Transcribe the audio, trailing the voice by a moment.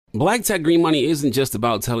Black Tech Green Money isn't just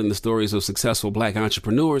about telling the stories of successful Black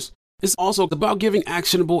entrepreneurs. It's also about giving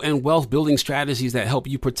actionable and wealth-building strategies that help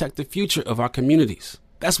you protect the future of our communities.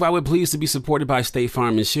 That's why we're pleased to be supported by State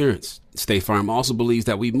Farm Insurance. State Farm also believes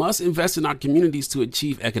that we must invest in our communities to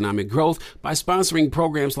achieve economic growth by sponsoring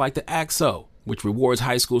programs like the ACT-SO, which rewards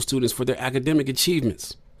high school students for their academic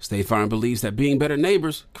achievements. State Farm believes that being better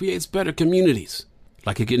neighbors creates better communities.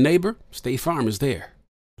 Like a good neighbor, State Farm is there.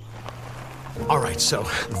 All right, so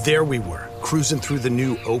there we were, cruising through the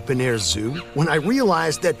new open-air zoo, when I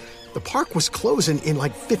realized that the park was closing in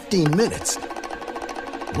like 15 minutes.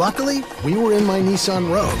 Luckily, we were in my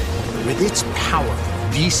Nissan Rogue. With its powerful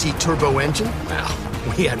VC turbo engine, well,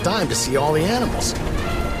 we had time to see all the animals.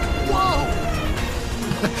 Whoa!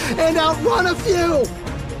 And outrun a few!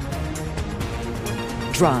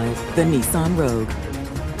 Drive the Nissan Rogue.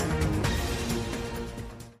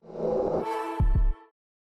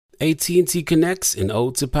 AT&T connects an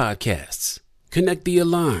ode to podcasts. Connect the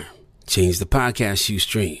alarm. Change the podcast you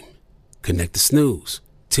stream. Connect the snooze.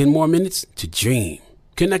 10 more minutes to dream.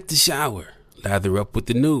 Connect the shower. Lather up with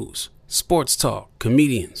the news, sports talk,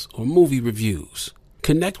 comedians, or movie reviews.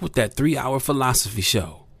 Connect with that 3-hour philosophy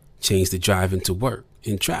show. Change the drive into work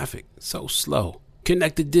in traffic so slow.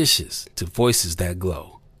 Connect the dishes to voices that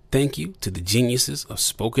glow. Thank you to the geniuses of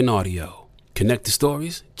spoken audio. Connect the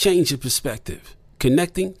stories. Change your perspective.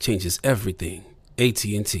 Connecting changes everything.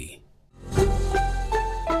 AT&T. I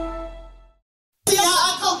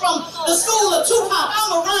come from the school of Tupac.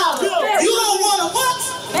 I'm around. You don't want to what?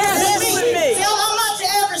 With me. Tell I'm not your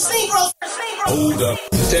average Negro. Hold up.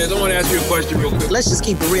 Taz, I want to ask you a question real quick. Let's just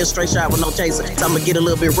keep it real, straight shot with no chaser. So I'm going to get a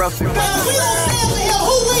little bit rough.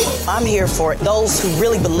 I'm here for those who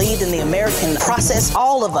really believed in the American process.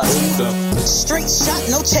 All of us. Straight shot,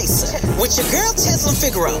 no chaser. With your girl, Tezlyn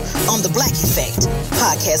Figaro, on the Black Effect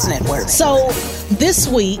Podcast Network. So this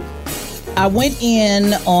week, I went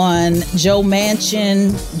in on Joe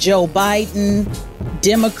Manchin, Joe Biden,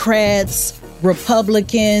 Democrats,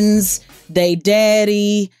 Republicans, they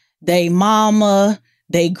daddy, they mama,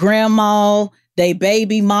 they grandma, they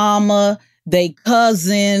baby mama, they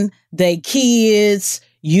cousin, they kids,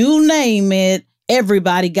 you name it,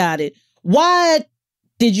 everybody got it. Why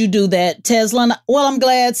did you do that, Tezlyn? Well, I'm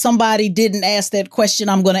glad somebody didn't ask that question.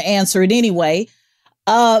 I'm going to answer it anyway.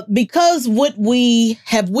 Because what we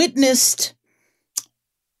have witnessed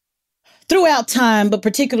throughout time, but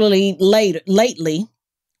particularly lately,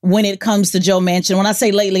 when it comes to Joe Manchin, when I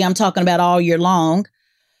say lately, I'm talking about all year long,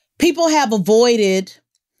 people have avoided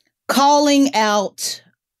calling out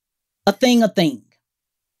a thing.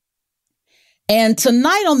 And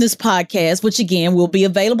tonight on this podcast, which again will be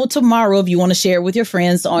available tomorrow if you want to share it with your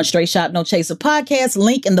friends on Straight Shot No Chaser podcast,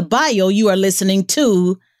 link in the bio, you are listening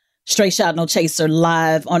to Straight Shot No Chaser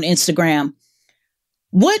live on Instagram.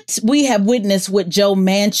 What we have witnessed with Joe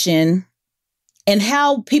Manchin and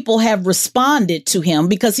how people have responded to him,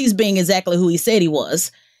 because he's being exactly who he said he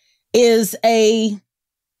was, is a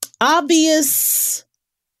obvious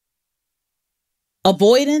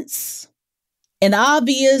avoidance, an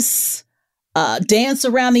obvious dance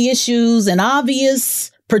around the issues, an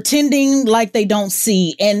obvious pretending like they don't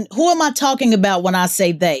see. And who am I talking about when I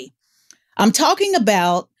say they? I'm talking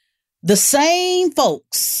about the same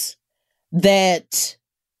folks that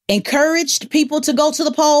encouraged people to go to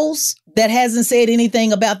the polls that hasn't said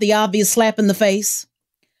anything about the obvious slap in the face.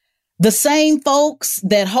 The same folks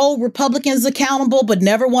that hold Republicans accountable but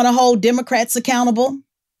never want to hold Democrats accountable.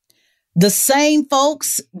 The same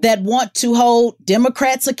folks that want to hold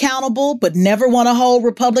Democrats accountable but never want to hold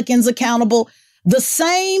Republicans accountable. The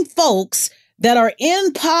same folks that are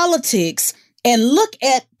in politics and look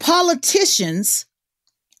at politicians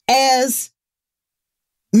as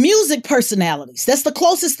music personalities. That's the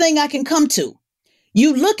closest thing I can come to.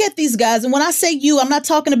 You look at these guys, and when I say you, I'm not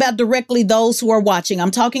talking about directly those who are watching.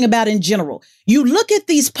 I'm talking about in general. You look at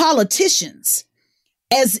these politicians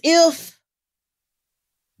as if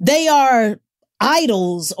they are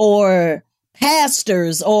idols or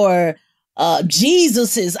pastors or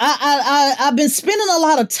Jesuses. I've been spending a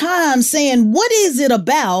lot of time saying, what is it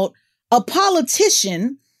about a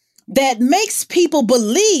politician that makes people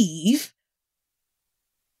believe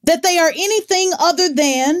that they are anything other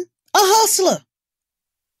than a hustler?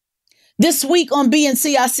 This week on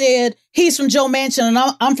BNC, I said, he's from Joe Manchin and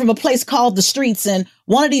I'm from a place called The Streets. And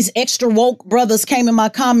one of these extra woke brothers came in my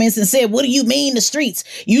comments and said, what do you mean the streets?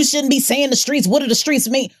 You shouldn't be saying the streets. What do the streets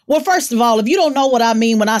mean? Well, first of all, if you don't know what I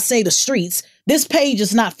mean when I say the streets, this page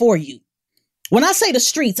is not for you. When I say the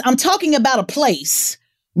streets, I'm talking about a place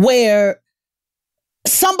where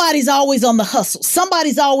somebody's always on the hustle.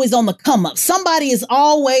 Somebody's always on the come up. Somebody is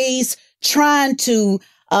always trying to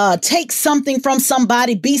take something from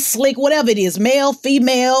somebody, be slick, whatever it is, male,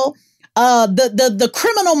 female, the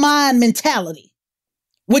criminal mind mentality,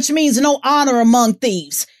 which means no honor among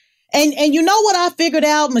thieves. And you know what I figured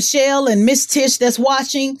out, Michelle and Miss Tish that's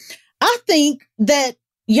watching? I think that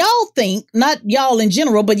y'all think, not y'all in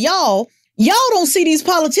general, but y'all don't see these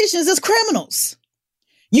politicians as criminals.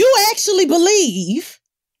 You actually believe,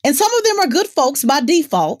 and some of them are good folks by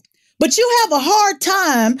default, but you have a hard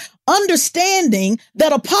time understanding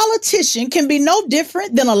that a politician can be no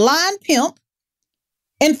different than a lying pimp.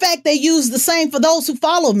 In fact, they use the same, for those who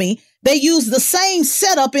follow me, they use the same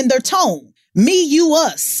setup in their tone. Me, you,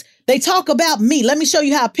 us. They talk about me. Let me show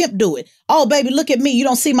you how a pimp do it. Oh, baby, look at me. You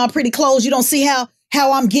don't see my pretty clothes. You don't see how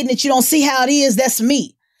I'm getting it. You don't see how it is. That's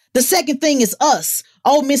me. The second thing is us.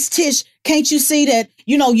 Oh, Miss Tish, can't you see that,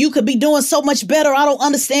 you could be doing so much better? I don't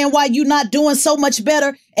understand why you're not doing so much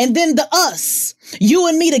better. And then the us, you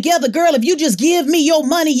and me together, girl, if you just give me your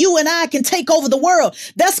money, you and I can take over the world.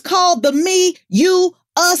 That's called the me, you,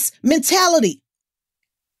 us mentality.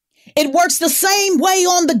 It works the same way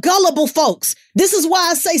on the gullible folks. This is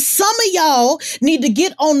why I say some of y'all need to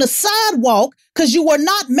get on the sidewalk, because you were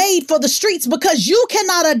not made for the streets, because you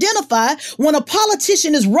cannot identify when a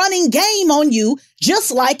politician is running game on you,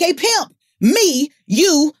 just like a pimp. Me,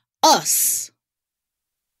 you, us.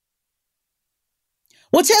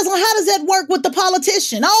 Well, Tesla, how does that work with the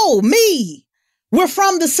politician? Oh, me. We're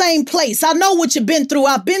from the same place. I know what you've been through.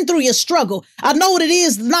 I've been through your struggle. I know what it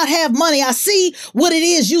is to not have money. I see what it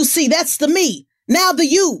is you see. That's the me. Now the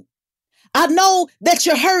you. I know that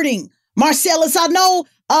you're hurting. Marcellus, I know,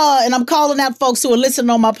 and I'm calling out folks who are listening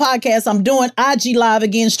on my podcast. I'm doing IG Live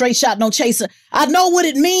again, Straight Shot, No Chaser. I know what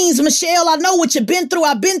it means, Michelle. I know what you've been through.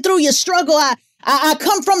 I've been through your struggle. I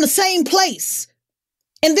come from the same place.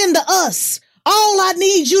 And then the us. All I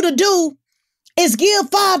need you to do is give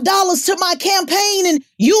 $5 to my campaign, and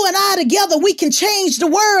you and I together, we can change the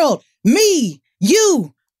world. Me,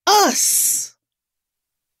 you, us.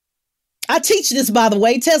 I teach this, by the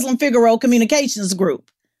way, Tesla and Figaro Communications Group.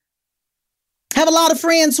 Have a lot of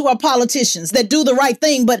friends who are politicians that do the right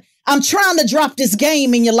thing, but I'm trying to drop this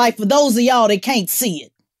game in your life for those of y'all that can't see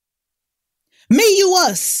it. Me, you,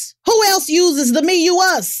 us. Who else uses the me, you,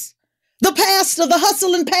 us? The pastor, the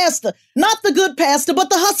hustling pastor, not the good pastor,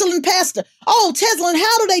 but the hustling pastor. Oh, Tesla, and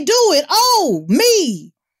how do they do it? Oh,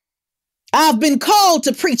 me. I've been called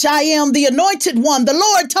to preach. I am the anointed one. The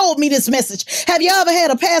Lord told me this message. Have you ever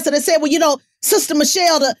had a pastor that said, well, Sister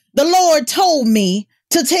Michelle, the Lord told me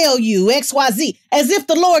to tell you XYZ, as if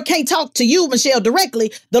the Lord can't talk to you, Michelle,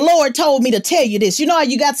 directly. The Lord told me to tell you this. You know how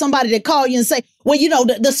you got somebody that call you and say, well,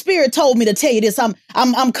 the Spirit told me to tell you this.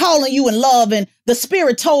 I'm calling you in love, and the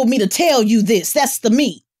Spirit told me to tell you this. That's the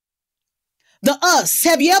me. The us.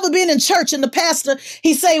 Have you ever been in church and the pastor,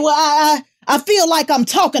 he say, well, I feel like I'm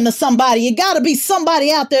talking to somebody. It got to be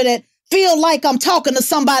somebody out there that feel like I'm talking to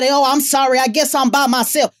somebody. Oh, I'm sorry. I guess I'm by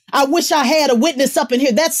myself. I wish I had a witness up in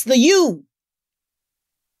here. That's the you.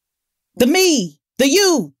 The me, the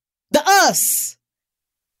you, the us.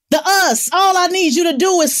 The us. All I need you to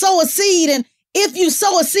do is sow a seed. And if you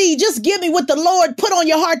sow a seed, just give me what the Lord put on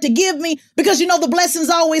your heart to give me, because the blessings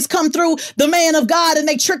always come through the man of God and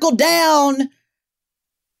they trickle down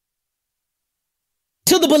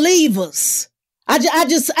to the believers. I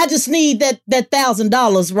just need that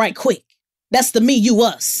 $1,000 right quick. That's the me, you,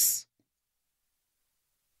 us.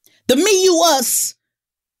 The me, you, us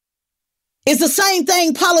is the same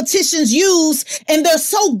thing politicians use, and they're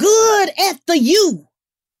so good at the you.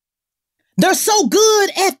 They're so good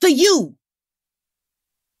at the you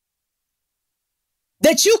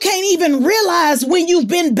that you can't even realize when you've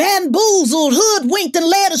been bamboozled, hoodwinked, and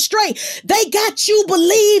led astray. They got you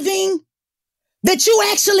believing that you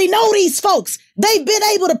actually know these folks. They've been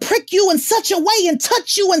able to prick you in such a way and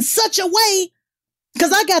touch you in such a way.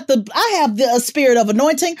 Because I have the spirit of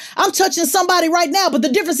anointing. I'm touching somebody right now, but the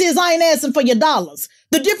difference is I ain't asking for your dollars.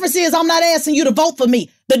 The difference is I'm not asking you to vote for me.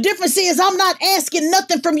 The difference is I'm not asking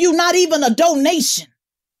nothing from you, not even a donation.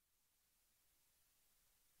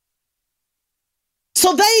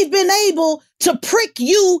 So they've been able to prick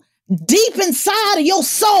you deep inside of your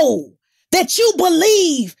soul that you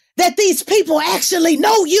believe that these people actually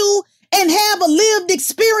know you and have a lived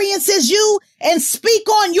experience as you and speak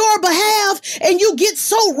on your behalf, and you get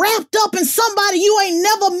so wrapped up in somebody you ain't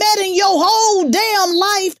never met in your whole damn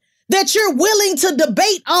life that you're willing to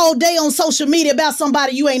debate all day on social media about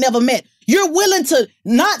somebody you ain't never met. You're willing to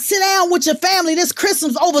not sit down with your family this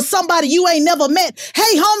Christmas over somebody you ain't never met.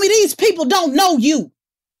 Hey, homie, these people don't know you.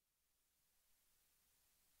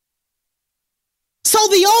 So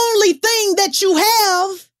the only thing that you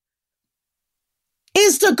have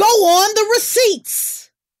is to go on the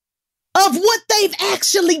receipts. they've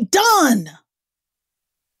actually done.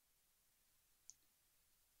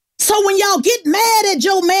 So when y'all get mad at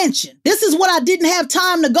Joe Manchin, this is what I didn't have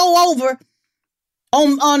time to go over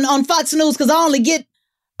on Fox News, because I only get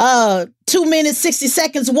 2 minutes, 60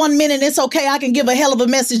 seconds, 1 minute. It's okay. I can give a hell of a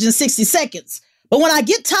message in 60 seconds. But when I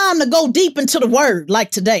get time to go deep into the word,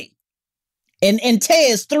 like today, in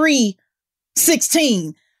Tez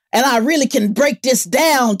 3:16, and I really can break this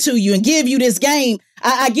down to you and give you this game,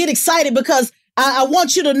 I get excited because I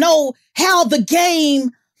want you to know how the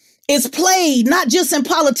game is played, not just in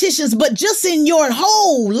politicians, but just in your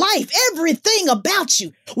whole life, everything about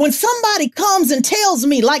you. When somebody comes and tells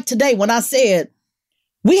me, like today, when I said,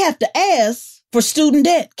 we have to ask for student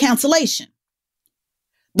debt cancellation.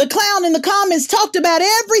 The clown in the comments talked about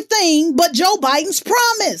everything but Joe Biden's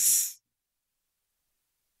promise.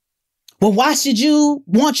 Well, why should you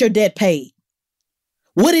want your debt paid?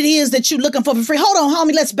 What it is that you're looking for free? Hold on,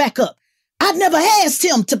 homie, let's back up. I never asked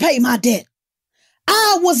him to pay my debt.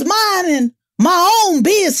 I was minding my own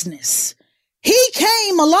business. He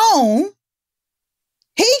came along.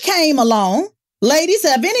 Ladies,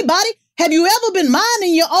 have you ever been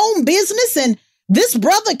minding your own business and this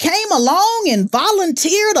brother came along and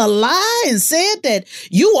volunteered a lie and said that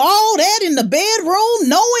you all that in the bedroom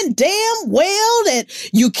knowing damn well that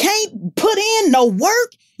you can't put in no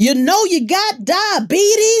work? You know you got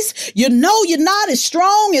diabetes. You know you're not as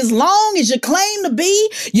strong as long as you claim to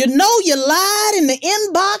be. You know you lied in the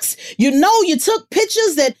inbox. You know you took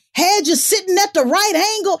pictures that had you sitting at the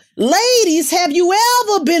right angle. Ladies, have you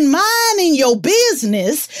ever been minding your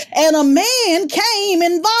business and a man came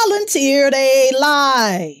and volunteered a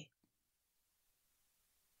lie?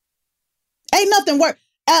 Ain't nothing worse.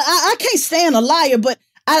 I can't stand a liar, but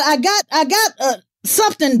I got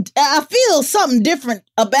something. I feel something different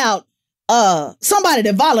about somebody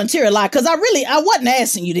that volunteered a lie, because I wasn't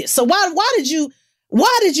asking you this. So why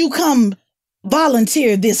did you come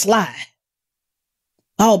volunteer this lie?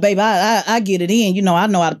 Oh, baby, I get it in. You know, I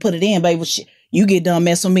know how to put it in, baby. Shit, you get done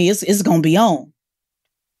messing with me, it's gonna be on.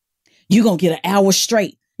 You gonna get an hour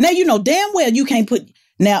straight. Now you know damn well you can't put.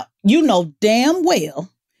 Now you know damn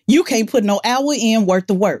well you can't put no hour in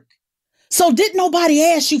worth of work. So didn't nobody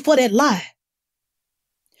ask you for that lie?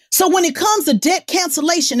 So when it comes to debt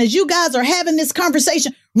cancellation, as you guys are having this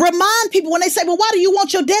conversation, remind people when they say, well, why do you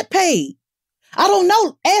want your debt paid? I don't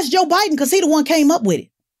know. Ask Joe Biden, because he the one came up with it.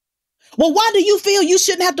 Well, why do you feel you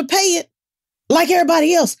shouldn't have to pay it like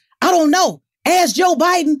everybody else? I don't know. Ask Joe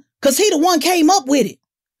Biden, because he the one came up with it.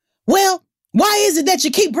 Well, why is it that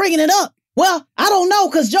you keep bringing it up? Well, I don't know,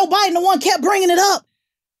 because Joe Biden the one kept bringing it up.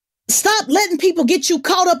 Stop letting people get you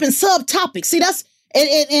caught up in subtopics. See, that's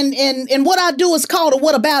and what I do is called a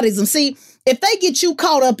whataboutism. See, if they get you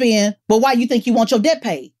caught up in, well, why you think you want your debt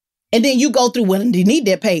paid? And then you go through, well, do you need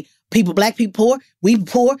debt paid? People, black people poor, we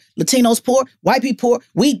poor, Latinos poor, white people poor,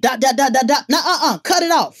 we ... Cut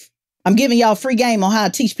it off. I'm giving y'all free game on how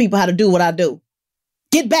to teach people how to do what I do.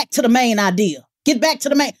 Get back to the main idea. Get back to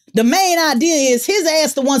the main. The main idea is his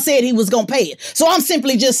ass the one said he was going to pay it. So I'm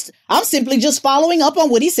simply just following up on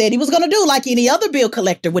what he said he was going to do, like any other bill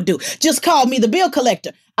collector would do. Just call me the bill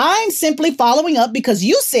collector. I'm simply following up because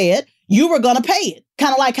you said you were going to pay it.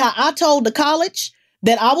 Kind of like how I told the college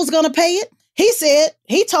that I was going to pay it.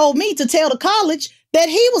 He told me to tell the college that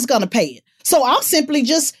he was going to pay it. So I'm simply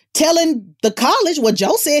just telling the college what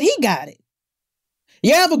Joe said he got it.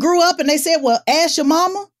 You ever grew up and they said, well, ask your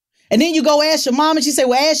mama? And then you go ask your mama, she say,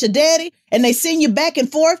 well, ask your daddy. And they send you back and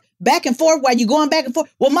forth while you're going back and forth.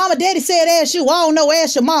 Well, mama, daddy said, ask you. Well, I don't know,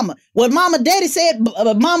 ask your mama. Well, daddy said,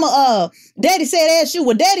 daddy said, ask you.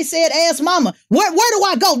 Well, daddy said, ask mama. Where do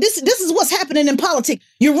I go? This is what's happening in politics.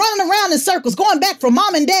 You're running around in circles, going back from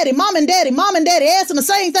mom and daddy, asking the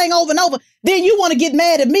same thing over and over. Then you want to get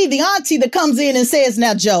mad at me, the auntie that comes in and says,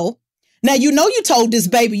 now, Joe, now, you know, you told this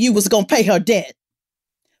baby you was going to pay her debt.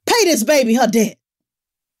 Pay this baby her debt.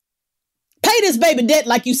 Pay this baby debt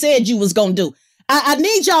like you said you was going to do. I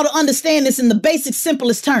need y'all to understand this in the basic,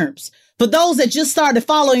 simplest terms. For those that just started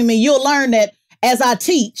following me, you'll learn that as I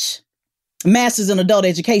teach, Masters in Adult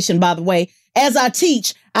Education, by the way, as I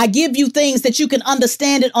teach, I give you things that you can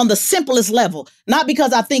understand it on the simplest level. Not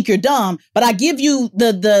because I think you're dumb, but I give you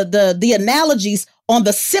the analogies on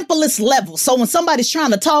the simplest level. So when somebody's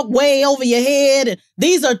trying to talk way over your head, and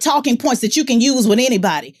these are talking points that you can use with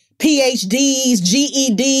anybody. PhDs,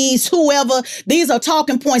 GEDs, whoever. These are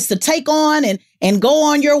talking points to take on and go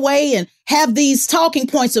on your way and have these talking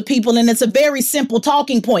points with people. And it's a very simple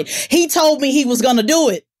talking point. He told me he was going to do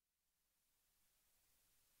it.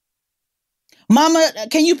 Mama,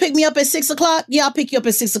 can you pick me up at 6 o'clock? Yeah, I'll pick you up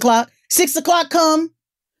at 6 o'clock. 6 o'clock come.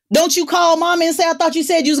 Don't you call mama and say, I thought you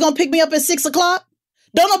said you was going to pick me up at 6 o'clock?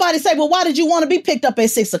 Don't nobody say, well, why did you want to be picked up at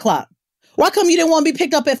 6 o'clock? Why come you didn't want to be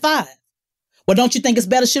picked up at 5? Well, don't you think it's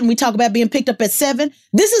better? Shouldn't we talk about being picked up at 7?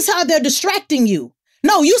 This is how they're distracting you.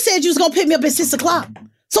 No, you said you was going to pick me up at 6 o'clock.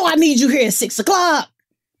 So I need you here at 6 o'clock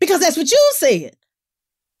because that's what you said.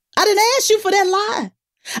 I didn't ask you for that lie.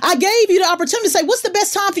 I gave you the opportunity to say, what's the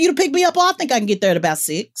best time for you to pick me up? Oh, I think I can get there at about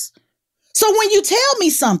 6. So when you tell me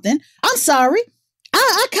something, I'm sorry,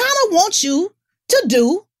 I kind of want you to do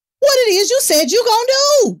what it is you said you're going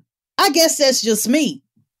to do. I guess that's just me.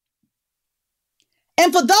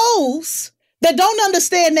 And for those that don't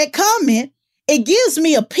understand that comment, it gives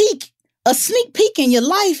me a sneak peek in your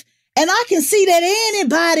life, and I can see that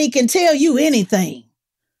anybody can tell you anything.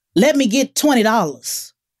 Let me get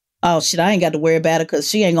 $20. Oh, shit, I ain't got to worry about it because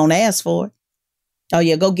she ain't going to ask for it. Oh,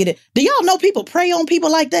 yeah, go get it. Do y'all know people prey on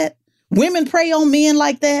people like that? Women prey on men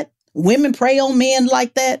like that. Women prey on men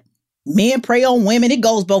like that. Men prey on women. It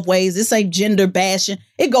goes both ways. This ain't gender bashing.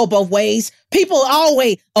 It go both ways. A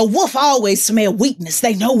wolf always smell weakness.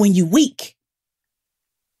 They know when you weak.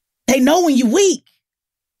 They know when you weak.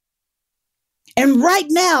 And right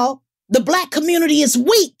now, the Black community is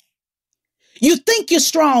weak. You think you're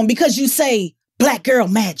strong because you say Black girl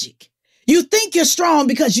magic. You think you're strong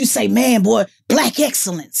because you say, man, boy, Black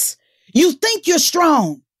excellence. You think you're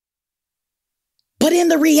strong. But in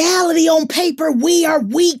the reality on paper, we are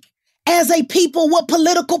weak as a people with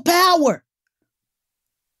political power.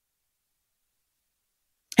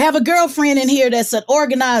 I have a girlfriend in here that's an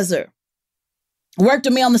organizer. Worked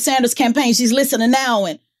with me on the Sanders campaign. She's listening now.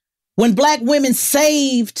 And when Black women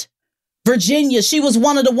saved Virginia, she was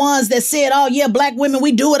one of the ones that said, oh, yeah, Black women,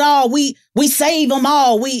 we do it all. We save them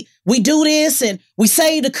all. We do this and we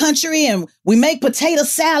save the country and we make potato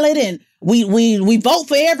salad and we vote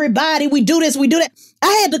for everybody. We do this, we do that.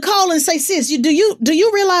 I had to call and say, sis, do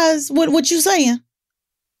you realize what you're saying?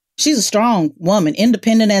 She's a strong woman,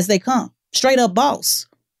 independent as they come, straight up boss.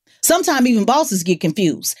 Sometimes even bosses get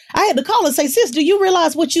confused. I had to call and say, sis, do you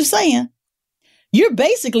realize what you're saying? You're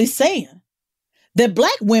basically saying that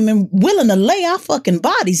Black women willing to lay our fucking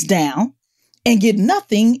bodies down and get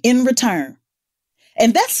nothing in return.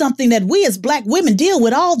 And that's something that we as Black women deal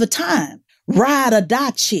with all the time. Ride or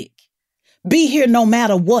die chick. Be here no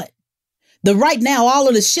matter what. Right now, all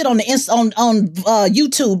of the shit on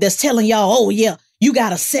YouTube that's telling y'all, oh yeah, you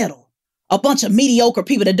gotta settle. A bunch of mediocre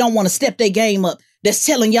people that don't want to step their game up. That's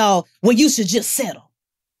telling y'all, well, you should just settle.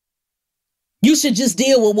 You should just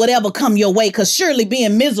deal with whatever come your way, because surely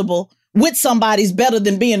being miserable with somebody's better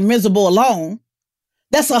than being miserable alone.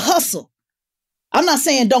 That's a hustle. I'm not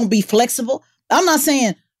saying don't be flexible. I'm not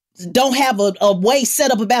saying don't have a way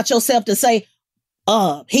set up about yourself to say,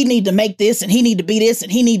 he need to make this and he need to be this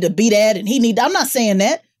and he need to be that and I'm not saying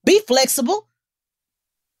that. Be flexible.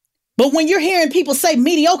 But when you're hearing people say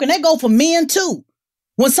mediocre, and that go for men too.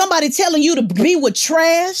 When somebody telling you to be with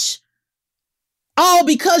trash, all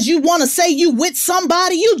because you want to say you with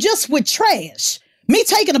somebody, you just with trash. Me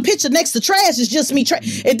taking a picture next to trash is just me.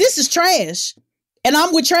 If this is trash and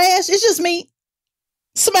I'm with trash, it's just me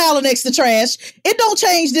smiling next to trash. It don't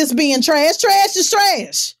change this being trash. Trash is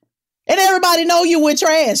trash. And everybody know you with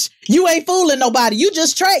trash. You ain't fooling nobody. You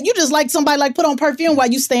just trash. You just like somebody like put on perfume while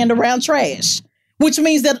you stand around trash, which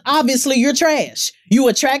means that obviously you're trash. You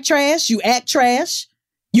attract trash. You act trash.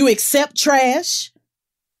 You accept trash.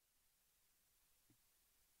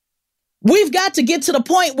 We've got to get to the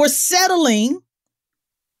point where settling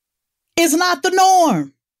is not the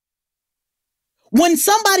norm. When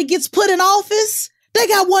somebody gets put in office, they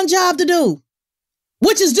got one job to do,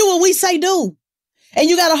 which is do what we say do. And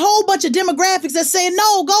you got a whole bunch of demographics that's saying,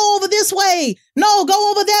 no, go over this way. No,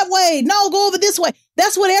 go over that way. No, go over this way.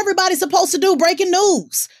 That's what everybody's supposed to do. Breaking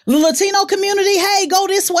news. The Latino community, hey, go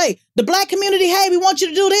this way. The Black community, hey, we want you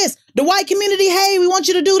to do this. The white community, hey, we want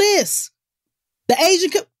you to do this. The Asian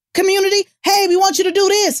community, hey, we want you to do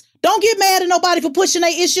this. Don't get mad at nobody for pushing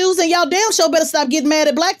their issues, and y'all damn sure better stop getting mad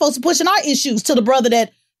at Black folks for pushing our issues to the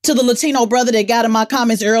Latino brother that got in my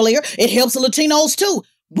comments earlier. It helps the Latinos too.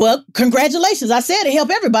 Well, congratulations. I said it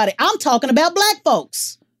helped everybody. I'm talking about Black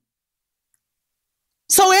folks.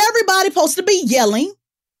 So everybody's supposed to be yelling.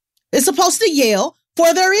 It's supposed to yell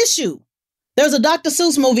for their issue. There's a Dr.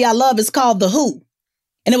 Seuss movie I love. It's called The Who.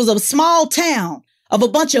 And it was a small town of a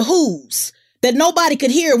bunch of who's that nobody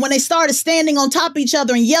could hear. When they started standing on top of each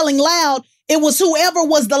other and yelling loud, it was whoever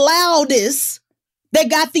was the loudest that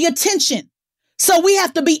got the attention. So we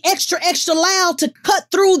have to be extra, extra loud to cut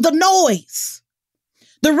through the noise.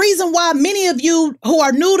 The reason why many of you who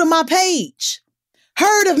are new to my page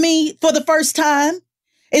heard of me for the first time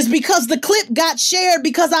is because the clip got shared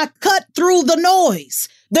because I cut through the noise.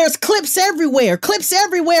 There's clips everywhere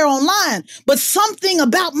online. But something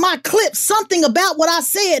about my clips, something about what I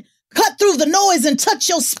said, cut through the noise and touch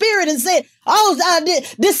your spirit and said, oh,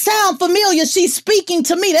 this sound familiar. She's speaking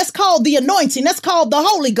to me. That's called the anointing. That's called the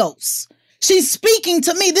Holy Ghost. She's speaking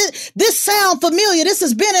to me. This sound familiar. This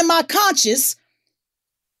has been in my conscious.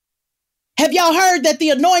 Have y'all heard that the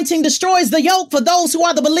anointing destroys the yoke? For those who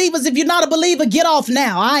are the believers, if you're not a believer, get off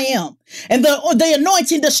now. I am. And the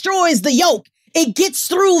anointing destroys the yoke. It gets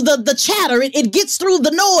through the chatter. It gets through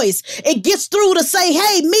the noise. It gets through to say,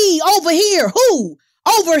 hey, me over here. Who?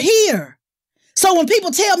 Over here. So when people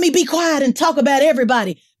tell me be quiet and talk about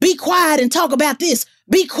everybody, be quiet and talk about this,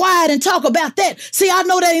 be quiet and talk about that. See, I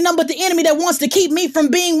know that ain't nothing but the enemy that wants to keep me from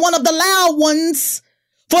being one of the loud ones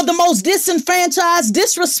for the most disenfranchised,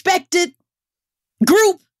 disrespected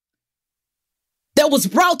group that was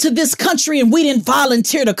brought to this country, and we didn't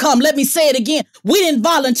volunteer to come. Let me say it again. We didn't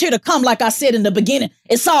volunteer to come. Like I said in the beginning,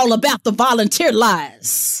 it's all about the volunteer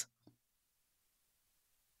lies.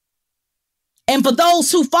 And for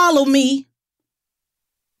those who follow me,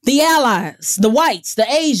 the allies, the whites, the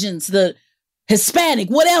Asians, the Hispanic,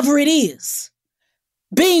 whatever it is,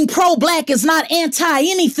 being pro-black is not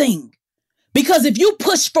anti-anything. Because if you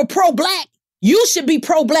push for pro-black, you should be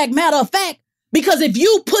pro-black, matter of fact. Because if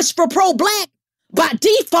you push for pro-black, by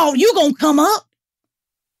default, you're going to come up.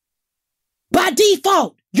 By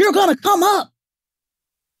default, you're going to come up.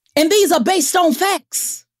 And these are based on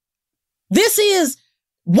facts. This is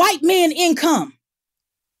white men income,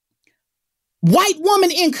 white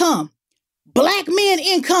woman income, black men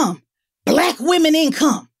income, black women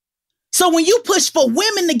income. So when you push for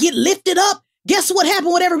women to get lifted up, guess what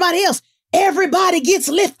happened with everybody else? Everybody gets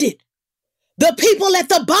lifted. The people at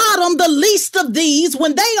the bottom, the least of these,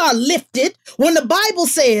 when they are lifted, when the Bible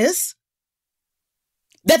says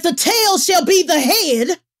that the tail shall be the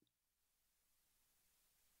head,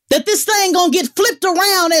 that this thing gonna get flipped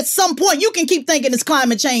around at some point. You can keep thinking it's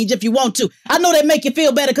climate change if you want to. I know that make you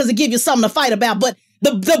feel better because it gives you something to fight about, but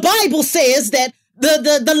the Bible says that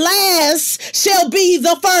the last shall be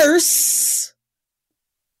the first.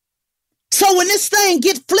 So when this thing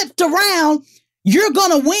get flipped around, you're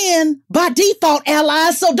going to win by default,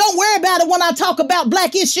 allies. So don't worry about it when I talk about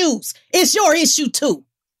black issues. It's your issue too.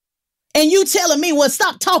 And you telling me, well,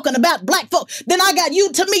 stop talking about black folk. Then I got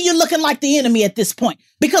you. To me, you're looking like the enemy at this point.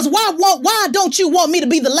 Because why don't you want me to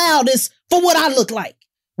be the loudest for what I look like?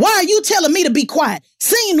 Why are you telling me to be quiet?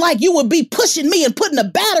 Seem like you would be pushing me and putting a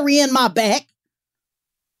battery in my back.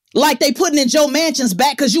 Like they putting in Joe Manchin's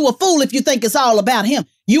back, because you a fool if you think it's all about him.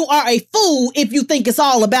 You are a fool if you think it's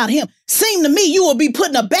all about him. Seem to me you will be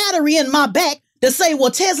putting a battery in my back to say,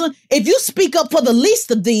 well, Tesla, if you speak up for the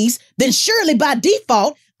least of these, then surely by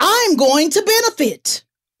default, I'm going to benefit.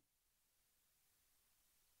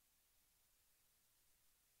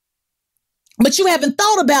 But you haven't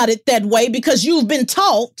thought about it that way because you've been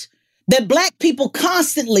taught that black people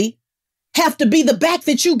constantly have to be the back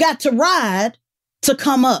that you got to ride to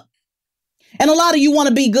come up. And a lot of you want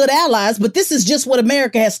to be good allies, but this is just what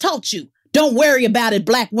America has taught you. Don't worry about it.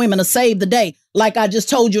 Black women will save the day. Like I just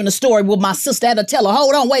told you in the story with my sister, I had to tell her,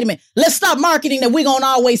 hold on, wait a minute. Let's stop marketing that we're going to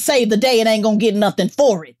always save the day and ain't going to get nothing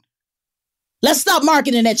for it. Let's stop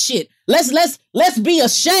marketing that shit. Let's be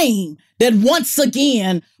ashamed that once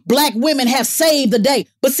again, black women have saved the day.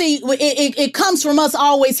 But see, it comes from us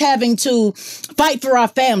always having to fight for our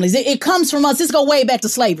families. It comes from us. This go way back to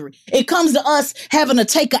slavery. It comes to us having to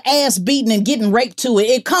take an ass beating and getting raped to it.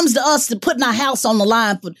 It comes to us to putting our house on the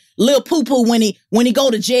line for Lil Poo Poo when he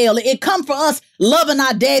go to jail. It comes for us loving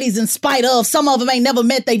our daddies in spite of. Some of them ain't never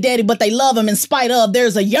met their daddy, but they love him in spite of.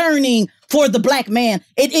 There's a yearning for the black man.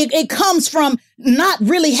 It comes from not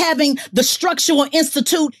really having the structural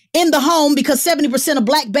institute in the home, because 70% of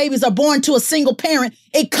black babies are born to a single parent.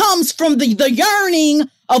 It comes from the yearning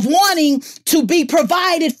of wanting to be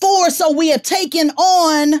provided for. So we have taken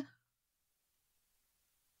on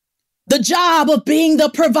the job of being the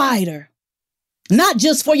provider, not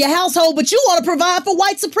just for your household, but you want to provide for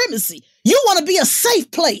white supremacy. You want to be a safe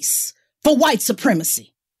place for white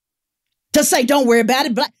supremacy. To say, don't worry about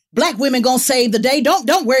it. Black women gonna save the day.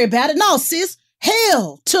 Don't worry about it. No, sis.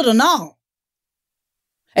 Hell to the no.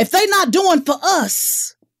 If they not doing for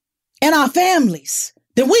us and our families,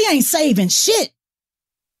 then we ain't saving shit.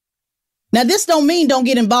 Now, this don't mean don't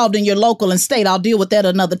get involved in your local and state. I'll deal with that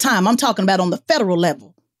another time. I'm talking about on the federal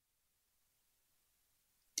level.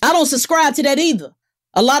 I don't subscribe to that either.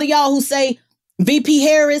 A lot of y'all who say VP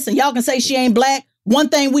Harris, and y'all can say she ain't black. One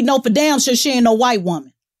thing we know for damn sure, she ain't no white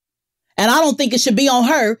woman. And I don't think it should be on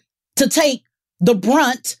her to take the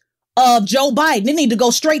brunt of Joe Biden. They need to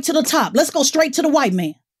go straight to the top. Let's go straight to the white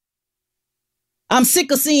man. I'm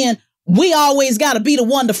sick of seeing we always got to be the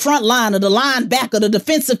one, the front line or the linebacker, the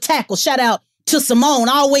defensive tackle. Shout out to Simone,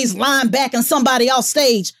 always linebacking somebody off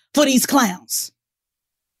stage for these clowns.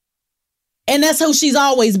 And that's who she's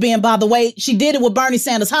always been, by the way. She did it with Bernie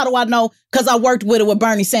Sanders. How do I know? Because I worked with her with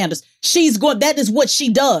Bernie Sanders. That is what she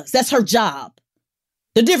does. That's her job.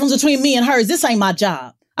 The difference between me and her is this ain't my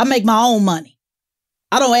job. I make my own money.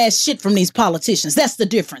 I don't ask shit from these politicians. That's the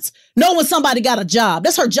difference. Know when somebody got a job.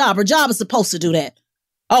 That's her job. Her job is supposed to do that.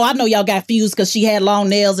 Oh, I know y'all got fused because she had long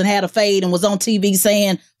nails and had a fade and was on TV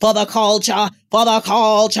saying, for the culture,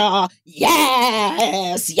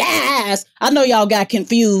 yes, yes. I know y'all got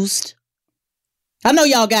confused.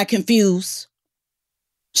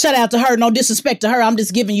 Shout out to her. No disrespect to her. I'm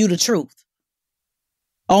just giving you the truth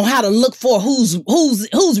on how to look for who's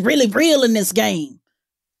really real in this game.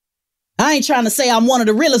 I ain't trying to say I'm one of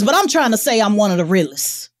the realest, but I'm trying to say I'm one of the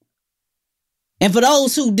realest. And for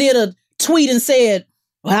those who did a tweet and said,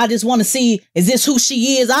 well, I just want to see, is this who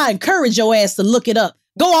she is? I encourage your ass to look it up.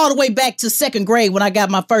 Go all the way back to 2nd grade when I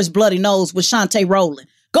got my first bloody nose with Shantae Rowland.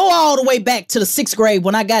 Go all the way back to the 6th grade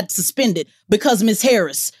when I got suspended because Miss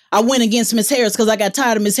Harris. I went against Miss Harris because I got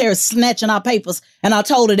tired of Miss Harris snatching our papers. And I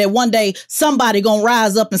told her that one day somebody gonna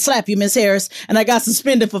rise up and slap you, Miss Harris. And I got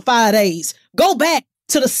suspended for 5 days. Go back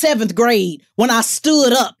to the 7th grade when I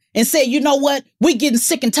stood up and said, you know what? We getting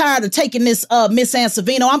sick and tired of taking this Miss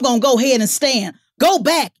Ansavino. I'm gonna go ahead and stand. Go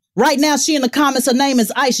back. Right now, she in the comments. Her name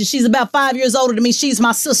is Aisha. She's about 5 years older than me. She's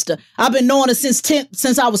my sister. I've been knowing her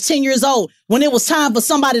since I was 10 years old. When it was time for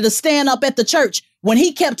somebody to stand up at the church, when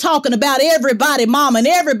he kept talking about everybody, mama, and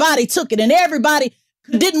everybody took it, and everybody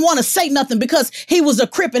didn't want to say nothing because he was a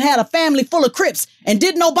Crip and had a family full of Crips, and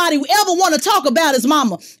didn't nobody ever want to talk about his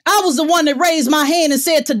mama. I was the one that raised my hand and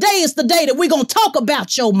said, today is the day that we're going to talk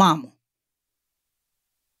about your mama.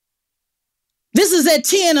 This is at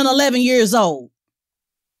 10 and 11 years old.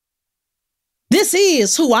 This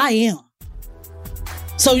is who I am.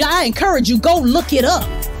 So I encourage you, go look it up.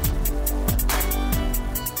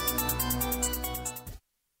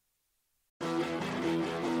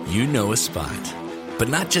 You know a spot, but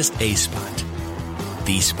not just a spot,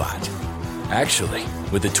 the spot. Actually,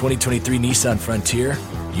 with the 2023 Nissan Frontier,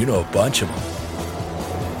 you know a bunch of them.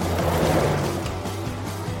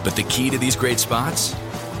 But the key to these great spots?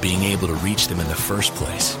 Being able to reach them in the first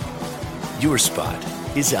place. Your spot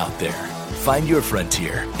is out there. Find your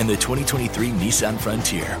Frontier in the 2023 Nissan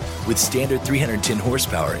Frontier with standard 310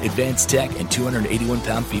 horsepower, advanced tech, and 281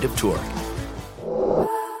 pound-feet of torque.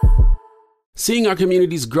 Seeing our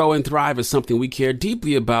communities grow and thrive is something we care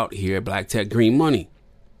deeply about here at Black Tech Green Money.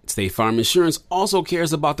 State Farm Insurance also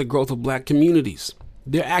cares about the growth of Black communities.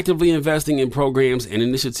 They're actively investing in programs and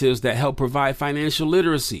initiatives that help provide financial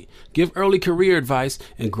literacy, give early career advice,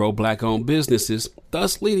 and grow Black-owned businesses,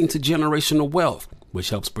 thus leading to generational wealth, which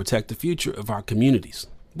helps protect the future of our communities.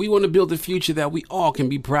 We want to build a future that we all can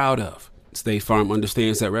be proud of. State Farm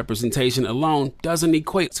understands that representation alone doesn't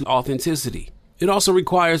equate to authenticity. It also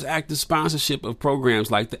requires active sponsorship of programs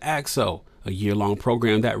like the AXO, a year-long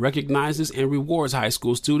program that recognizes and rewards high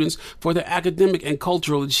school students for their academic and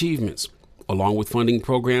cultural achievements, along with funding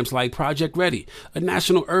programs like Project Ready, a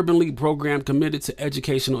National Urban League program committed to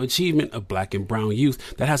educational achievement of Black and brown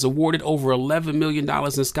youth that has awarded over $11 million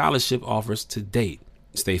in scholarship offers to date.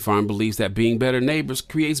 State Farm believes that being better neighbors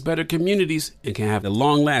creates better communities and can have a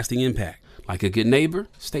long-lasting impact. Like a good neighbor,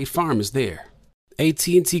 State Farm is there.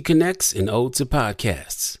 AT&T connects an ode to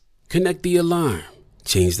podcasts. Connect the alarm.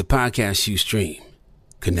 Change the podcast you stream.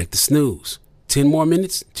 Connect the snooze. 10 more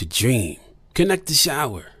minutes to dream. Connect the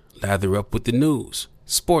shower. Lather up with the news,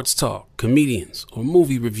 sports talk, comedians, or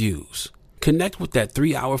movie reviews. Connect with that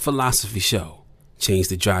 3-hour philosophy show. Change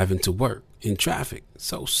the drive into work in traffic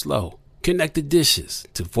so slow. Connect the dishes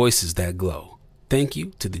to voices that glow. Thank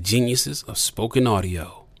you to the geniuses of spoken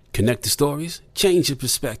audio. Connect the stories, change your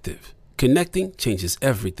perspective. Connecting changes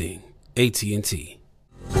everything. AT&T.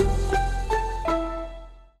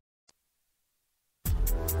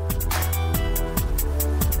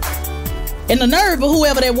 And the nerve of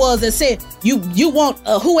whoever that was that said, you want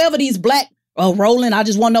whoever these Black, Roland, I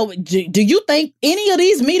just want to know, do you think any of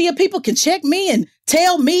these media people can check me and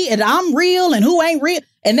tell me that I'm real and who ain't real?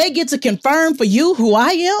 And they get to confirm for you who I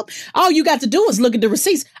am? All you got to do is look at the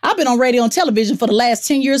receipts. I've been on radio and television for the last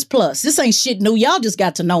 10 years plus. This ain't shit new. Y'all just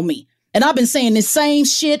got to know me. And I've been saying this same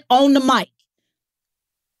shit on the mic.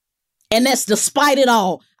 And that's despite it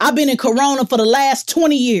all. I've been in Corona for the last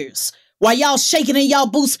 20 years. While y'all shaking in y'all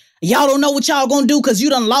boots, y'all don't know what y'all gonna do because you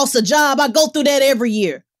done lost a job. I go through that every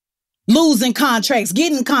year. Losing contracts,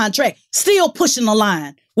 getting contracts, still pushing the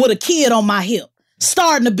line with a kid on my hip.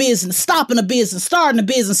 Starting a business, stopping a business, starting a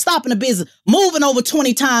business, stopping a business, moving over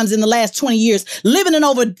 20 times in the last 20 years, living in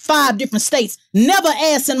over 5 different states, never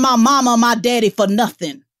asking my mama or my daddy for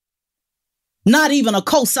nothing. Not even a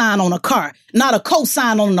cosign on a car, not a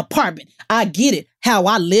cosign on an apartment. I get it, how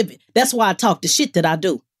I live it. That's why I talk the shit that I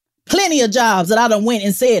do. Plenty of jobs that I done went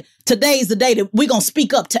and said, today's the day that we're going to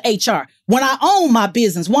speak up to HR. When I own my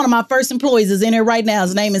business, one of my first employees is in here right now.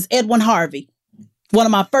 His name is Edwin Harvey. One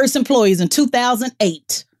of my first employees in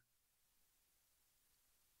 2008.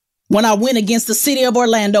 When I went against the city of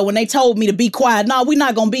Orlando, when they told me to be quiet. No, we're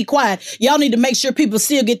not going to be quiet. Y'all need to make sure people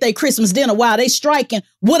still get their Christmas dinner while they striking.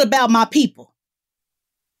 What about my people?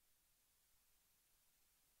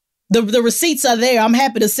 The receipts are there. I'm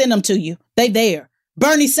happy to send them to you. They there.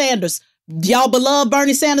 Bernie Sanders. Y'all beloved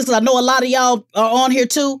Bernie Sanders, because I know a lot of y'all are on here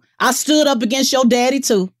too. I stood up against your daddy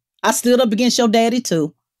too.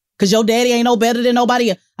 Because your daddy ain't no better than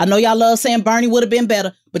nobody else. I know y'all love saying Bernie would have been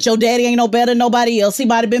better, but your daddy ain't no better than nobody else. He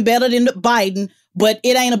might have been better than Biden, but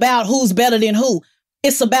it ain't about who's better than who.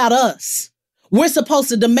 It's about us. We're supposed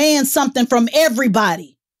to demand something from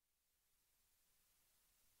everybody.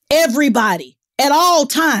 Everybody, at all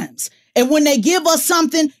times. And when they give us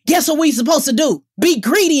something, guess what we supposed to do? Be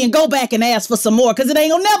greedy and go back and ask for some more, because it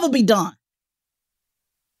ain't gonna never be done.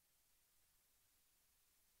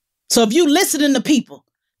 So if you listening to people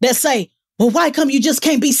that say, well, why come you just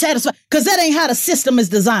can't be satisfied? Because that ain't how the system is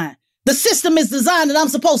designed. The system is designed that I'm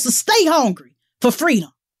supposed to stay hungry for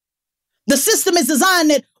freedom. The system is designed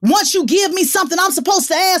that once you give me something, I'm supposed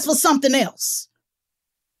to ask for something else.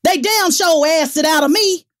 They damn sure asked it out of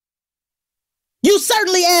me. You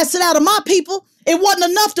certainly asked it out of my people. It wasn't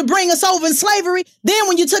enough to bring us over in slavery. Then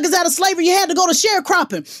when you took us out of slavery, you had to go to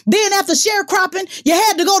sharecropping. Then after sharecropping, you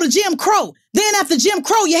had to go to Jim Crow. Then after Jim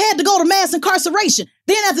Crow, you had to go to mass incarceration.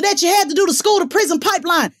 Then after that, you had to do the school to prison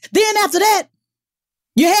pipeline. Then after that,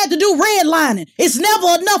 you had to do redlining. It's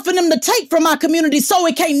never enough for them to take from my community, so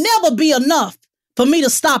it can't never be enough for me to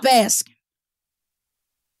stop asking.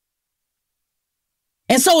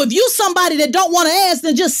 And so if you somebody that don't want to ask,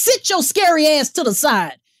 then just sit your scary ass to the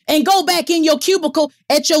side and go back in your cubicle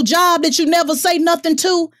at your job that you never say nothing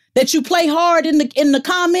to, that you play hard in the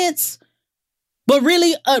comments. But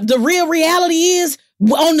really, the real reality is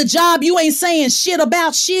on the job, you ain't saying shit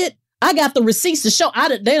about shit. I got the receipts to show.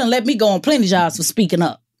 They done let me go on plenty of jobs for speaking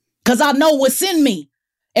up, because I know what's in me,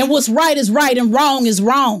 and what's right is right and wrong is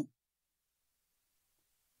wrong.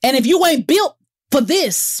 And if you ain't built for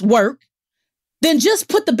this work, then just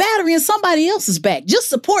put the battery in somebody else's back. Just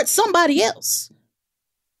support somebody else.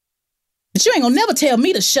 But you ain't gonna never tell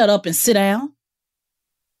me to shut up and sit down.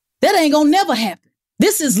 That ain't gonna never happen.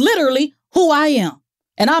 This is literally who I am.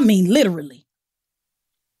 And I mean literally.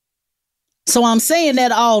 So I'm saying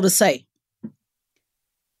that all to say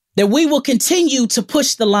that we will continue to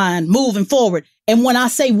push the line moving forward. And when I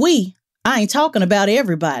say we, I ain't talking about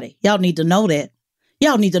everybody. Y'all need to know that.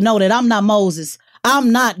 Y'all need to know that I'm not Moses.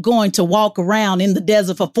 I'm not going to walk around in the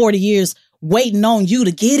desert for 40 years waiting on you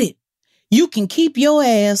to get it. You can keep your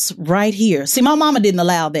ass right here. See, my mama didn't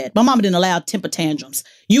allow that. My mama didn't allow temper tantrums.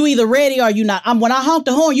 You either ready or you not. When I honk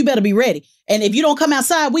the horn, you better be ready. And if you don't come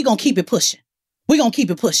outside, we going to keep it pushing. We going to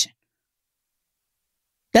keep it pushing.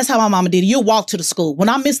 That's how my mama did it. You'll walk to the school. When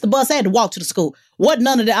I missed the bus, I had to walk to the school. Wasn't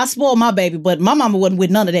none of that. I spoiled my baby, but my mama wasn't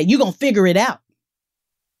with none of that. You going to figure it out.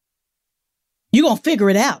 You going to figure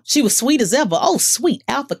it out. She was sweet as ever. Oh, sweet.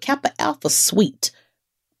 Alpha, Kappa, Alpha, sweet.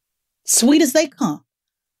 Sweet as they come.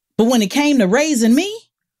 But when it came to raising me,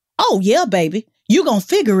 oh, yeah, baby, you going to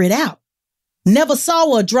figure it out. Never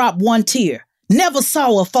saw her drop one tear. Never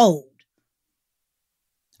saw her fold.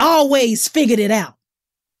 Always figured it out.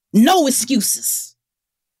 No excuses.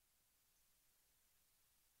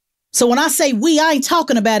 So when I say we, I ain't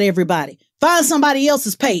talking about everybody. Find somebody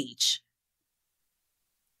else's page.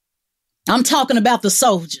 I'm talking about the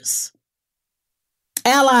soldiers.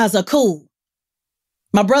 Allies are cool.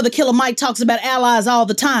 My brother Killer Mike talks about allies all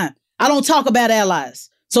the time. I don't talk about allies.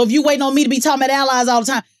 So if you waiting on me to be talking about allies all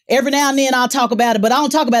the time, every now and then I'll talk about it, but I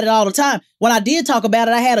don't talk about it all the time. When I did talk about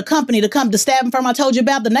it, I had a company to come to staffing firm. I told you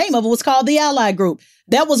about the name of it was called the Ally Group.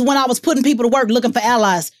 That was when I was putting people to work looking for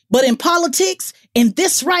allies. But in politics, in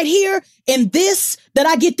this right here, in this that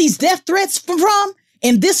I get these death threats from,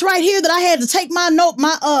 in this right here that I had to take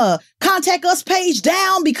my contact us page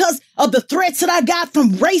down because of the threats that I got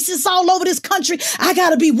from racists all over this country, I got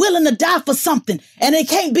to be willing to die for something. And it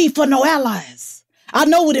can't be for no allies. I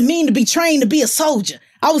know what it means to be trained to be a soldier.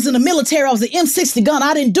 I was in the military. I was an M60 gun.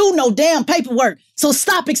 I didn't do no damn paperwork. So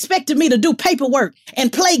stop expecting me to do paperwork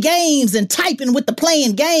and play games and typing with the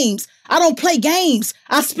playing games. I don't play games.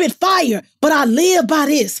 I spit fire, but I live by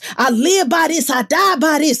this. I live by this. I die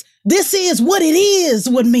by this. This is what it is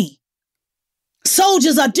with me.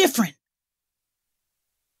 Soldiers are different.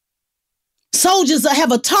 Soldiers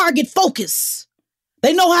have a target focus.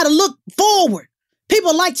 They know how to look forward.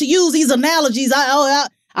 People like to use these analogies.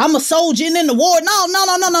 I'm a soldier in the war.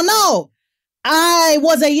 No. I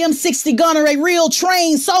was a M60 gunner, a real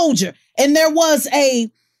trained soldier. And there was a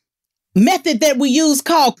method that we used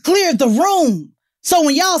called clear the room. So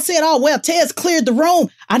when y'all said, oh, well, Tez cleared the room,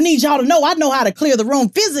 I need y'all to know I know how to clear the room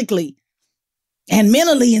physically and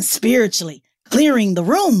mentally and spiritually, clearing the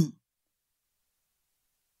room.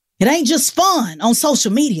 It ain't just fun on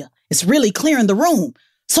social media. It's really clearing the room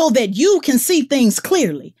so that you can see things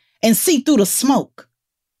clearly and see through the smoke.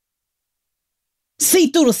 See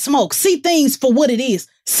through the smoke. See things for what it is.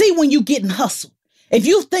 See when you getting hustled. If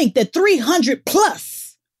you think that 300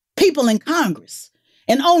 plus people in Congress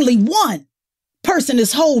and only one person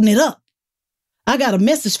is holding it up, I got a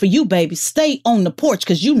message for you, baby. Stay on the porch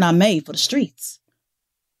because you're not made for the streets.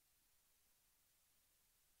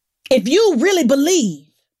 If you really believe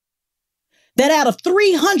that out of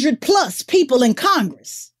 300 plus people in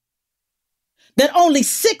Congress, that only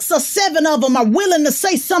 6 or 7 of them are willing to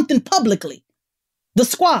say something publicly, the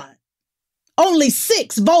squad, only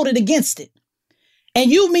 6 voted against it.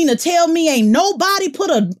 And you mean to tell me ain't nobody put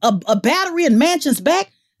a battery in Manchin's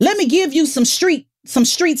back? Let me give you some street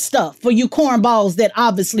stuff for you cornballs that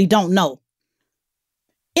obviously don't know.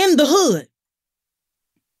 In the hood,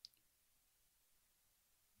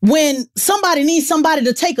 when somebody needs somebody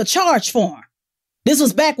to take a charge for them, this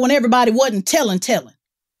was back when everybody wasn't telling.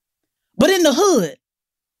 But in the hood,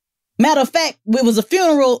 matter of fact, it was a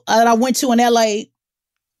funeral that I went to in LA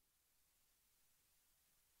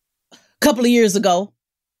a couple of years ago.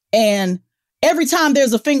 And every time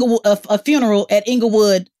there's a funeral at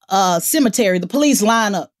Inglewood Cemetery, the police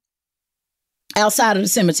line up outside of the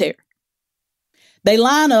cemetery. They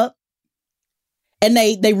line up and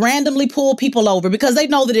they randomly pull people over because they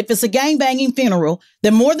know that if it's a gangbanging funeral,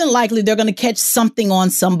 then more than likely they're going to catch something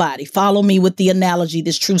on somebody. Follow me with the analogy,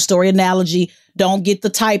 this true story analogy. Don't get the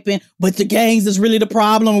typing, but the gangs is really the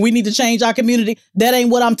problem. We need to change our community. That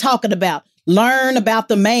ain't what I'm talking about. Learn about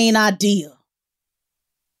the main idea.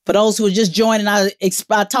 For those who are just joining, I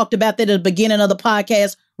talked about that at the beginning of the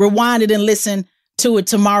podcast. Rewind it and listen to it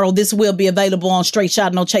tomorrow. This will be available on Straight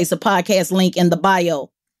Shot No Chaser podcast link in the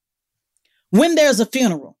bio. When there's a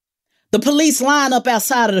funeral, the police line up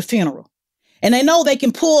outside of the funeral and they know they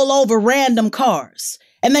can pull over random cars.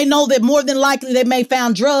 And they know that more than likely they may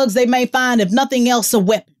find drugs. They may find, if nothing else, a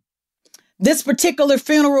weapon. This particular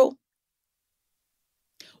funeral,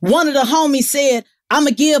 one of the homies said, I'm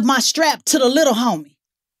going to give my strap to the little homie.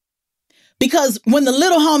 Because when the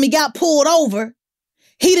little homie got pulled over,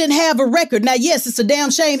 he didn't have a record. Now, yes, it's a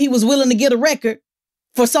damn shame he was willing to get a record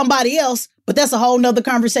for somebody else, but that's a whole nother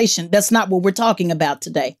conversation. That's not what we're talking about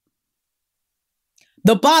today.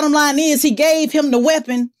 The bottom line is he gave him the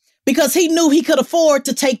weapon because he knew he could afford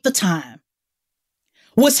to take the time.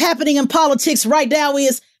 What's happening in politics right now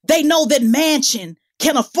is they know that Manchin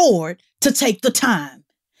can afford to take the time.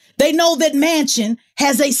 They know that Manchin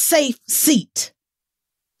has a safe seat.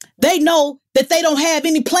 They know that they don't have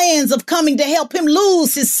any plans of coming to help him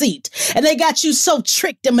lose his seat. And they got you so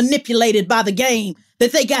tricked and manipulated by the game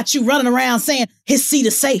that they got you running around saying his seat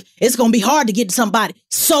is safe. It's going to be hard to get to somebody.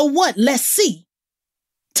 So what? Let's see.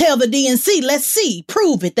 Tell the DNC, let's see.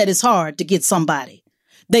 Prove it that it's hard to get somebody.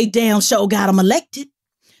 They damn sure got him elected.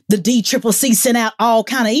 The DCCC sent out all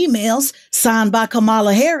kind of emails signed by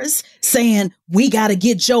Kamala Harris saying, we got to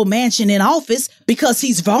get Joe Manchin in office because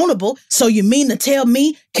he's vulnerable. So you mean to tell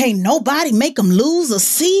me can't nobody make him lose a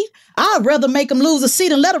seat? I'd rather make him lose a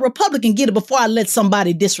seat and let a Republican get it before I let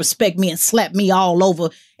somebody disrespect me and slap me all over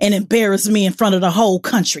and embarrass me in front of the whole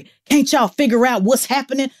country. Can't y'all figure out what's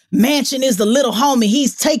happening? Manchin is the little homie.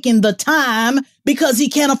 He's taking the time because he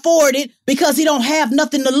can't afford it, because he don't have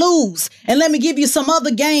nothing to lose. And let me give you some other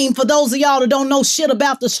game for those of y'all that don't know shit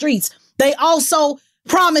about the streets. They also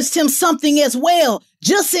promised him something as well.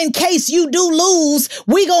 Just in case you do lose,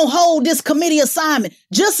 we gonna hold this committee assignment.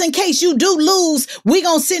 Just in case you do lose, we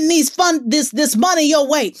gonna send this money your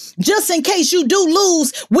way. Just in case you do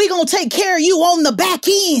lose, we gonna take care of you on the back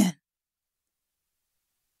end.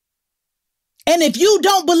 And if you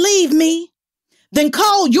don't believe me, then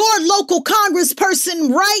call your local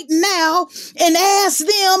congressperson right now and ask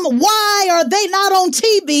them, why are they not on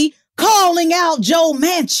TV calling out Joe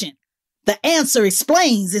Manchin? The answer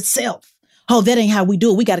explains itself. Oh, that ain't how we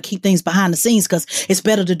do it. We got to keep things behind the scenes because it's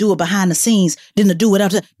better to do it behind the scenes than to do it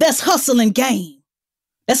after. That's hustle and gain.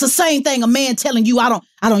 That's the same thing a man telling you, I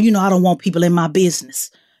don't want people in my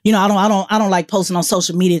business. You know, I don't like posting on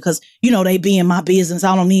social media because, you know, they be in my business.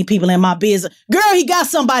 I don't need people in my business. Girl, he got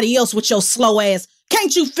somebody else with your slow ass.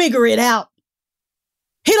 Can't you figure it out?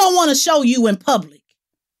 He don't want to show you in public.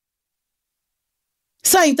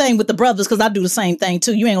 Same thing with the brothers, because I do the same thing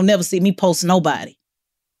too. You ain't gonna never see me post nobody.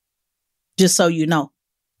 Just so you know.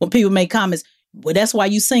 When people make comments, well, that's why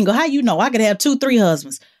you single. How you know? I could have 2-3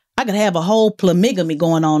 husbands. I could have a whole polygamy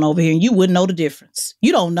going on over here and you wouldn't know the difference.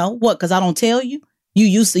 You don't know. What? Because I don't tell you?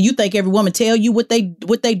 You think every woman tell you what they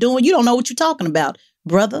doing? You don't know what you're talking about,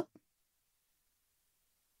 brother.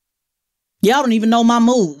 Y'all don't even know my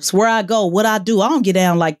moves, where I go, what I do. I don't get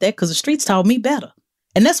down like that because the streets taught me better.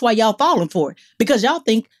 And that's why y'all falling for it. Because y'all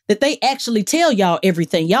think that they actually tell y'all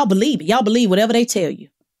everything. Y'all believe it. Y'all believe whatever they tell you.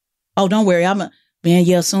 Oh, don't worry.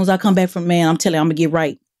 As soon as I come back from, I'm telling you, I'm going to get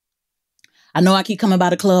right. I know I keep coming by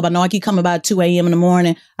the club. I know I keep coming by at 2 a.m. in the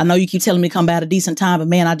morning. I know you keep telling me to come by at a decent time, but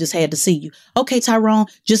man, I just had to see you. Okay, Tyrone,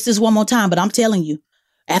 just this one more time, but I'm telling you,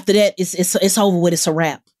 after that, it's over with. It's a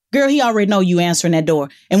wrap. Girl, he already know you answering that door.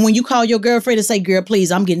 And when you call your girlfriend and say, girl,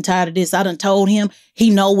 please, I'm getting tired of this. I done told him. He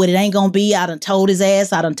know what it ain't going to be. I done told his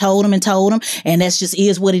ass. I done told him. And that's just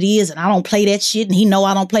is what it is. And I don't play that shit. And he know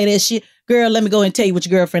I don't play that shit. Girl, let me go and tell you what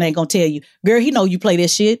your girlfriend ain't going to tell you. Girl, he know you play that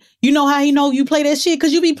shit. You know how he know you play that shit?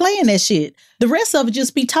 Because you be playing that shit. The rest of it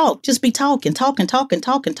just be talk. Just be talking.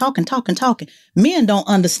 Men don't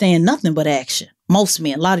understand nothing but action. Most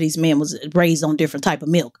men, a lot of these men was raised on different type of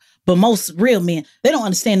milk. But most real men, they don't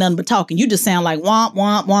understand nothing but talking. You just sound like womp,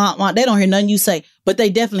 womp, womp, womp. They don't hear nothing you say, but they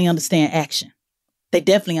definitely understand action.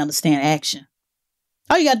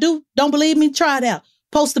 All you got to do, don't believe me? Try it out.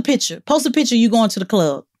 Post a picture you going to the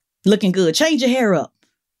club. Looking good. Change your hair up.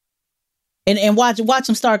 And watch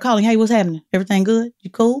them start calling. Hey, what's happening? Everything good?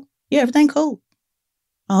 You cool? Yeah, everything cool.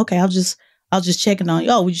 Oh, okay, I was just checking on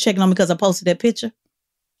you. Oh, were you checking on me because I posted that picture?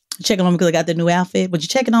 Checking on me because I got that new outfit? But you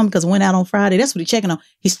checking on me because I went out on Friday? That's what he's checking on.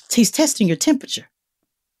 He's testing your temperature.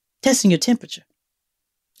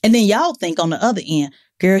 And then y'all think on the other end,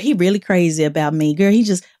 girl, he really crazy about me. Girl, he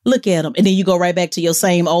just look at him. And then you go right back to your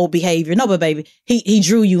same old behavior. No, but baby, he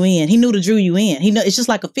drew you in. He knew to drew you in. He know it's just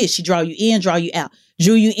like a fish. He draw you in, draw you out.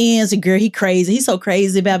 Drew you in. So girl, he crazy. He's so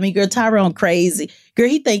crazy about me. Girl, Tyrone crazy. Girl,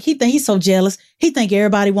 he think he's so jealous. He think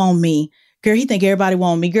everybody want me. Girl, he think everybody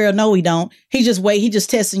want me. Girl, no, he don't. He just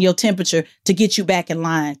testing your temperature to get you back in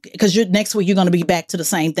line. Because next week, you're going to be back to the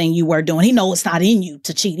same thing you were doing. He know it's not in you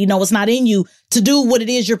to cheat. He know it's not in you to do what it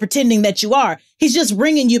is you're pretending that you are. He's just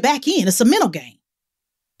bringing you back in. It's a mental game.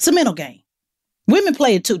 Women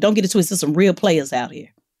play it too. Don't get it twisted. There's some real players out here.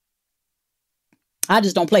 I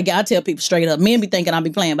just don't play. I tell people straight up. Men be thinking I be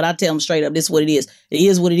playing, but I tell them straight up, this is what it is. It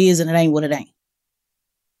is what it is, and it ain't what it ain't.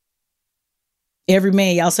 Every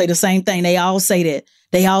man, y'all say the same thing. They all say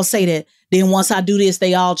that. Then once I do this,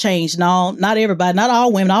 they all change. No, not everybody. Not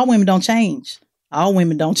all women. All women don't change.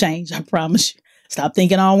 I promise you. Stop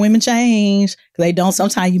thinking all women change. Because they don't.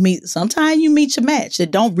 Sometimes you meet your match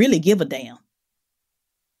that don't really give a damn.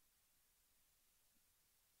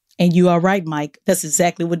 And you are right, Mike. That's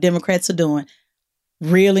exactly what Democrats are doing.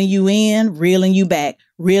 Reeling you in, reeling you back.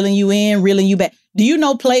 Reeling you in, reeling you back. Do you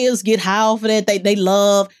know players get high off of that? They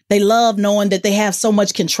love knowing that they have so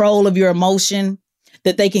much control of your emotion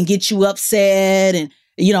that they can get you upset. And,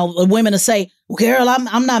 you know, women will say, girl,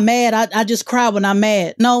 I'm not mad. I just cry when I'm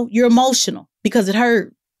mad. No, you're emotional because it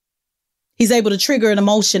hurt. He's able to trigger an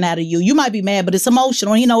emotion out of you. You might be mad, but it's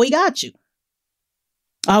emotional. And you know, he got you.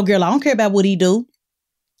 Oh, girl, I don't care about what he do.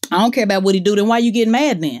 Then why you getting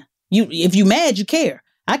mad then? If you mad, you care.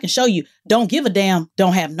 I can show you. Don't give a damn.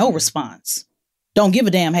 Don't have no response. Don't give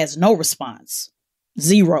a damn has no response.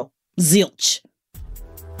 Zero. Zilch.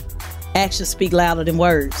 Actions speak louder than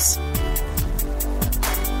words.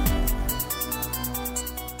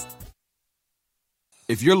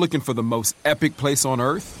 If you're looking for the most epic place on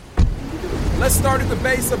Earth, let's start at the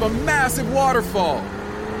base of a massive waterfall.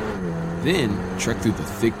 Then trek through the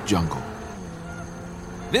thick jungle.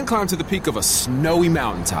 Then climb to the peak of a snowy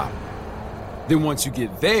mountaintop. Then once you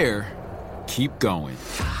get there, keep going.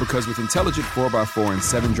 Because with intelligent 4x4 and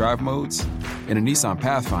 7 drive modes and a Nissan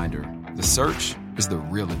Pathfinder, the search is the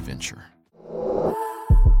real adventure.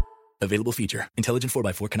 Available feature. Intelligent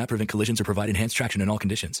 4x4 cannot prevent collisions or provide enhanced traction in all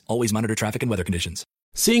conditions. Always monitor traffic and weather conditions.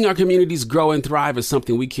 Seeing our communities grow and thrive is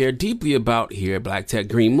something we care deeply about here at Black Tech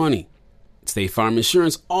Green Money. State Farm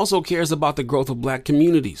Insurance also cares about the growth of Black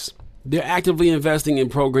communities. They're actively investing in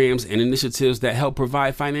programs and initiatives that help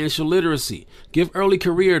provide financial literacy, give early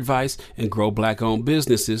career advice, and grow Black-owned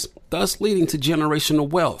businesses, thus leading to generational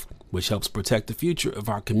wealth, which helps protect the future of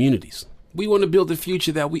our communities. We want to build a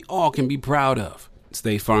future that we all can be proud of.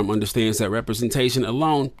 State Farm understands that representation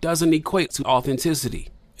alone doesn't equate to authenticity.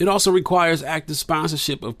 It also requires active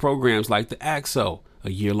sponsorship of programs like the AXO, a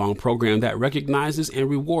year-long program that recognizes and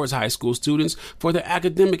rewards high school students for their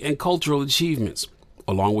academic and cultural achievements,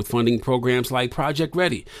 along with funding programs like Project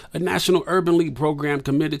Ready, a National Urban League program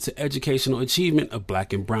committed to educational achievement of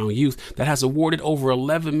Black and brown youth that has awarded over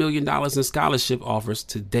 $11 million in scholarship offers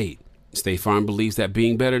to date. State Farm believes that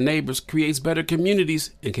being better neighbors creates better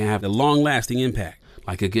communities and can have a long-lasting impact.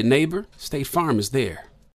 Like a good neighbor, State Farm is there.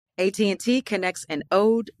 AT&T connects an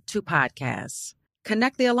ode to podcasts.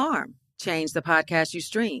 Connect the alarm. Change the podcast you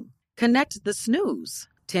stream. Connect the snooze.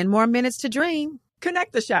 10 more minutes to dream.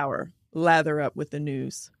 Connect the shower. Lather up with the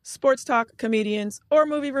news, sports talk, comedians, or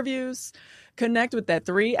movie reviews. Connect with that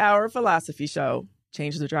 3-hour philosophy show.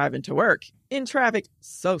 Change the drive into work in traffic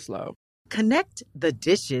so slow. Connect the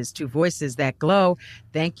dishes to voices that glow.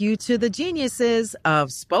 Thank you to the geniuses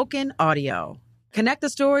of spoken audio. Connect the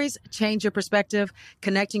stories, change your perspective.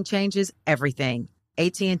 Connecting changes everything.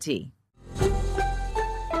 AT&T.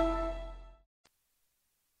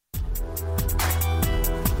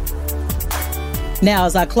 Now,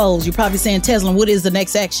 as I close, you're probably saying, Tesla, what is the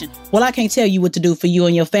next action? Well, I can't tell you what to do for you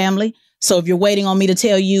and your family. So if you're waiting on me to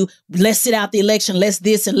tell you, let's sit out the election, let's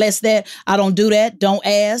this and let's that, I don't do that. Don't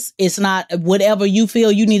ask. It's not whatever you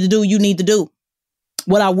feel you need to do, you need to do.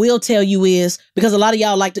 What I will tell you is, because a lot of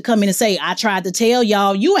y'all like to come in and say, I tried to tell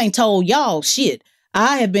y'all, you ain't told y'all shit.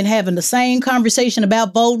 I have been having the same conversation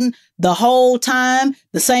about voting the whole time,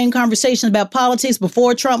 the same conversation about politics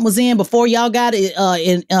before Trump was in, before y'all got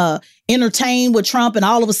entertained with Trump, and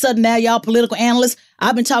all of a sudden now y'all political analysts.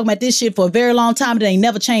 I've been talking about this shit for a very long time. It ain't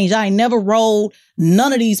never changed. I ain't never rolled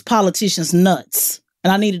none of these politicians nuts.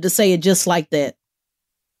 And I needed to say it just like that.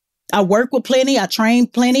 I work with plenty. I train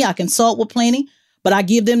plenty. I consult with plenty, but I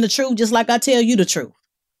give them the truth just like I tell you the truth.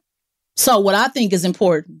 So what I think is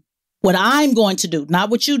important, what I'm going to do, not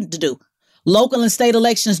what you to do. Local and state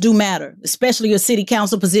elections do matter, especially your city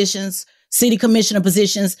council positions, city commissioner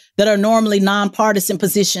positions that are normally nonpartisan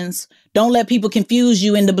positions. Don't let people confuse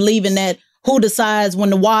you into believing that who decides when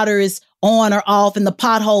the water is on or off and the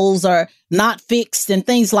potholes are not fixed and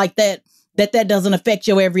things like that, that doesn't affect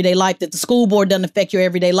your everyday life, that the school board doesn't affect your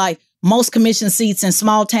everyday life. Most commission seats in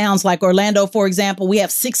small towns like Orlando, for example, we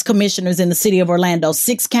have 6 commissioners in the city of Orlando,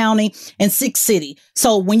 6 county and 6 city.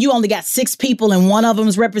 So when you only got 6 people and one of them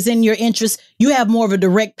is representing your interests, you have more of a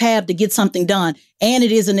direct path to get something done. And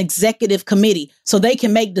it is an executive committee, so they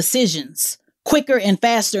can make decisions quicker and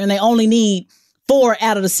faster, and they only need 4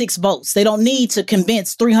 out of the 6 votes. They don't need to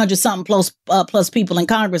convince 300 something plus people in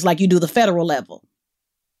Congress like you do the federal level.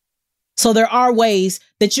 So there are ways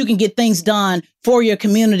that you can get things done for your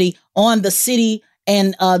community on the city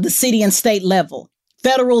and state level.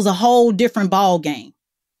 Federal is a whole different ball game.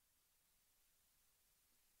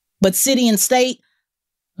 But city and state,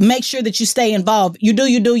 make sure that you stay involved. You do,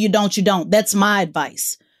 you don't. That's my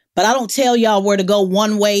advice. But I don't tell y'all where to go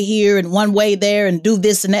one way here and one way there and do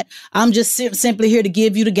this and that. I'm just simply here to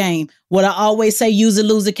give you the game. What I always say, use it,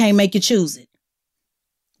 lose it, can't make you choose it.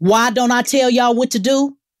 Why don't I tell y'all what to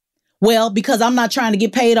do? Well, because I'm not trying to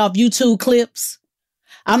get paid off YouTube clips.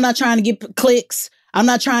 I'm not trying to get clicks. I'm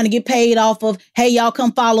not trying to get paid off of, hey, y'all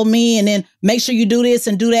come follow me and then make sure you do this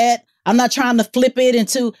and do that. I'm not trying to flip it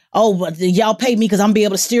into, oh, y'all pay me because I'm be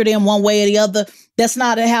able to steer them one way or the other. That's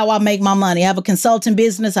not how I make my money. I have a consulting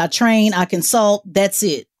business. I train, I consult. That's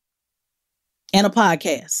it. And a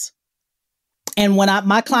podcast. And when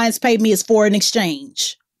my clients pay me, it's for an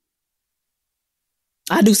exchange.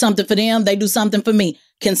 I do something for them. They do something for me.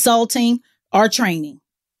 Consulting or training.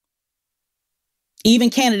 Even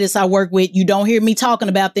candidates I work with, you don't hear me talking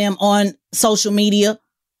about them on social media,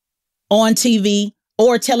 on TV,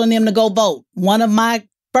 or telling them to go vote. One of my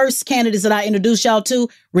first candidates that I introduced y'all to,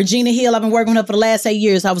 Regina Hill, I've been working with her for the last 8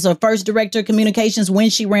 years. I was her first director of communications when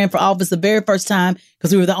she ran for office the very first time,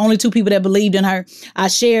 because we were the only 2 people that believed in her. I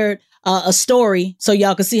shared a story so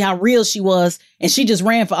y'all could see how real she was, and she just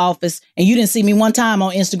ran for office, and you didn't see me one time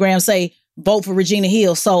on Instagram say, vote for Regina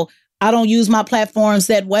Hill. So I don't use my platforms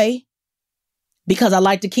that way because I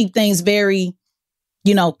like to keep things very,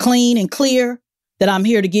 clean and clear, that I'm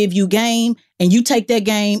here to give you game, and you take that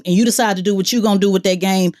game and you decide to do what you're going to do with that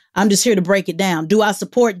game. I'm just here to break it down. Do I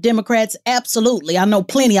support Democrats? Absolutely. I know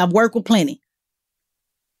plenty. I've worked with plenty.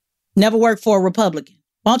 Never worked for a Republican.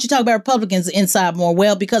 Why don't you talk about Republicans inside more?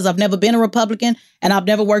 Well, because I've never been a Republican and I've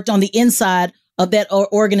never worked on the inside of that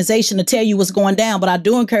organization to tell you what's going down. But I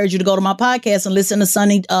do encourage you to go to my podcast and listen to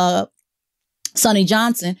Sonny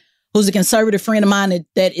Johnson, who's a conservative friend of mine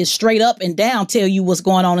that is straight up and down tell you what's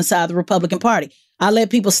going on inside the Republican Party. I let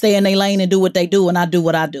people stay in their lane and do what they do, and I do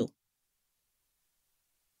what I do.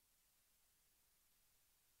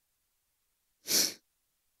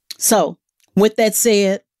 So, with that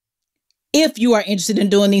said, if you are interested in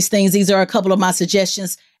doing these things, these are a couple of my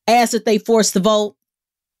suggestions. Ask that they force the vote.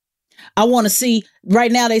 I want to see,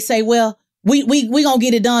 right now they say, well, we gonna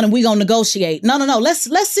get it done and we gonna negotiate. No.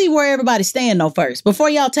 Let's see where everybody stand though first. Before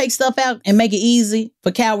y'all take stuff out and make it easy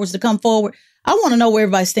for cowards to come forward, I want to know where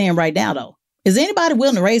everybody's stand right now though. Is anybody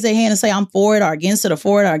willing to raise their hand and say I'm for it or against it or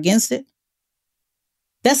for it or against it?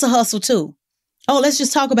 That's a hustle too. Oh, let's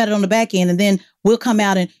just talk about it on the back end and then we'll come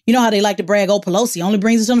out and you know how they like to brag, oh, Pelosi only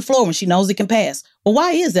brings it on the floor when she knows it can pass. Well,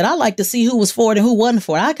 why is that? I like to see who was for it and who wasn't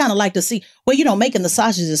for it. I kind of like to see, well, making the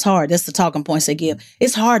sausage is hard. That's the talking points they give.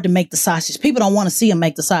 It's hard to make the sausage. People don't want to see them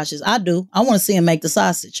make the sausage. I do. I want to see them make the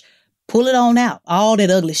sausage. Pull it on out. All that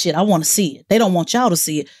ugly shit. I want to see it. They don't want y'all to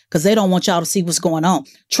see it because they don't want y'all to see what's going on.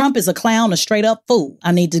 Trump is a clown, a straight up fool.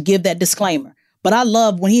 I need to give that disclaimer. But I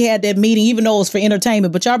love when he had that meeting, even though it was for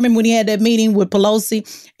entertainment. But y'all remember when he had that meeting with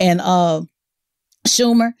Pelosi and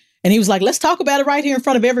Schumer? And he was like, let's talk about it right here in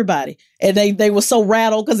front of everybody. And they were so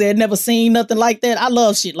rattled because they had never seen nothing like that. I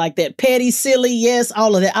love shit like that. Petty, silly, yes,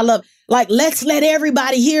 all of that. I love, let's let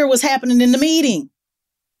everybody hear what's happening in the meeting.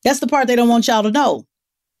 That's the part they don't want y'all to know.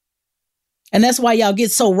 And that's why y'all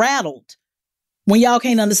get so rattled when y'all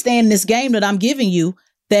can't understand this game that I'm giving you,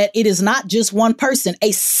 that it is not just one person.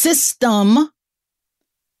 A system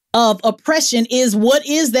of oppression is what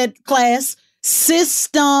is that class?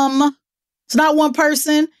 System. It's not one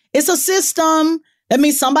person. It's a system. That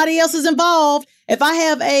means somebody else is involved. If I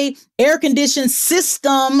have a air conditioned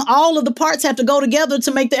system, all of the parts have to go together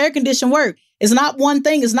to make the air condition work. It's not one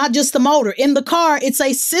thing. It's not just the motor. In the car, it's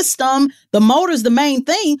a system. The motor is the main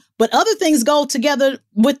thing, but other things go together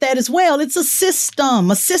with that as well. It's a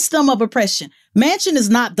system of oppression. Manchin is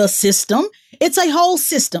not the system. It's a whole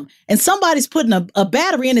system. And somebody's putting a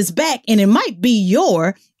battery in his back, and it might be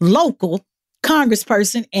your local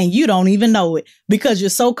congressperson, and you don't even know it because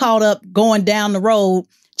you're so caught up going down the road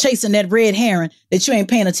chasing that red herring that you ain't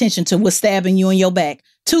paying attention to what's stabbing you in your back.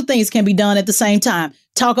 Two things can be done at the same time.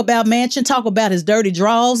 Talk about Manchin, talk about his dirty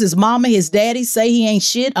draws, his mama, his daddy, say he ain't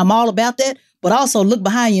shit. I'm all about that. But also look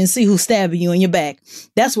behind you and see who's stabbing you in your back.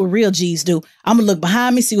 That's what real G's do. I'm going to look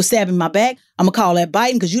behind me, see who's stabbing my back. I'm going to call that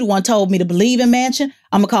Biden because you the one told me to believe in Manchin.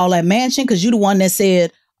 I'm going to call that Manchin because you the one that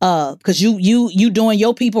said, because you doing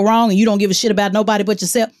your people wrong and you don't give a shit about nobody but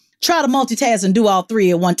yourself. Try to multitask and do all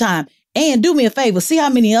three at one time. And do me a favor, see how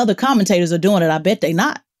many other commentators are doing it. I bet they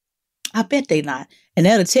not. I bet they not. And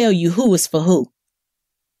that'll tell you who is for who.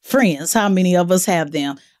 Friends, how many of us have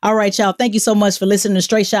them? All right, y'all. Thank you so much for listening to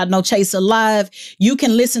Straight Shot No Chaser Live. You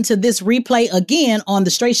can listen to this replay again on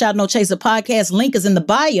the Straight Shot No Chaser podcast. Link is in the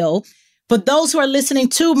bio. For those who are listening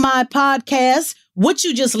to my podcast, what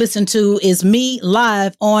you just listened to is me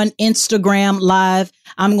live on Instagram Live.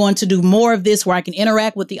 I'm going to do more of this where I can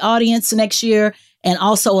interact with the audience next year and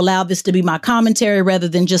also allow this to be my commentary rather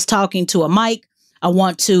than just talking to a mic. I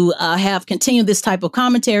want to continue this type of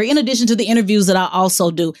commentary in addition to the interviews that I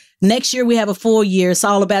also do. Next year, we have a full year. It's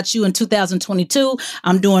all about you in 2022.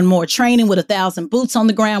 I'm doing more training with 1,000 boots on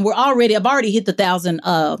the ground. I've already hit the 1,000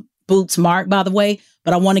 boots mark, by the way,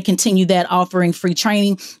 but I want to continue that offering free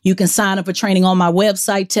training. You can sign up for training on my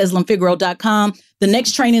website, TeslinFigaro.com. The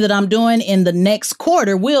next training that I'm doing in the next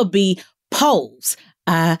quarter will be polls.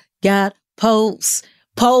 I got polls.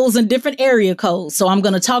 Polls in different area codes. So I'm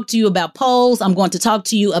going to talk to you about polls. I'm going to talk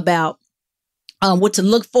to you about what to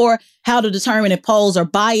look for, how to determine if polls are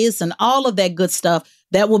biased and all of that good stuff.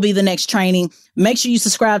 That will be the next training. Make sure you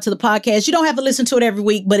subscribe to the podcast. You don't have to listen to it every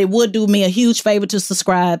week, but it would do me a huge favor to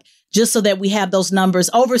subscribe just so that we have those numbers.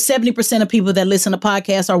 Over 70% of people that listen to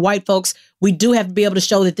podcasts are white folks. We do have to be able to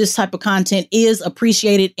show that this type of content is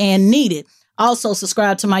appreciated and needed. Also,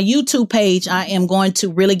 subscribe to my YouTube page. I am going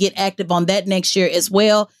to really get active on that next year as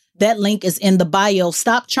well. That link is in the bio.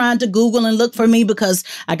 Stop trying to Google and look for me because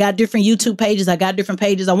I got different YouTube pages. I got different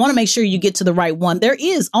pages. I want to make sure you get to the right one. There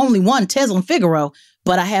is only one Teslin Figaro,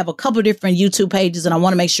 but I have a couple different YouTube pages and I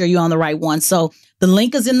want to make sure you're on the right one. So the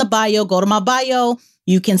link is in the bio. Go to my bio.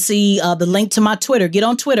 You can see the link to my Twitter. Get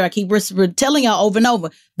on Twitter. I keep telling y'all over and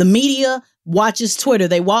over. The media watches Twitter.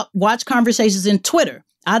 They watch conversations in Twitter.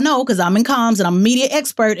 I know because I'm in comms and I'm a media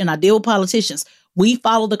expert and I deal with politicians. We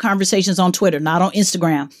follow the conversations on Twitter, not on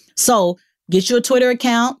Instagram. So get your Twitter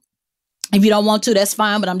account. If you don't want to, that's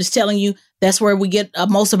fine. But I'm just telling you, that's where we get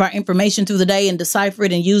most of our information through the day and decipher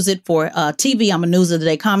it and use it for TV. I'm a News of the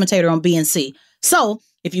Day commentator on BNC. So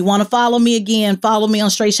if you want to follow me again, follow me on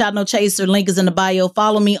Straight Shot No Chaser. Link is in the bio.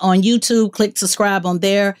 Follow me on YouTube. Click subscribe on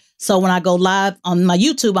there. So when I go live on my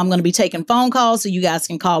YouTube, I'm going to be taking phone calls so you guys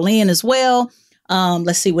can call in as well.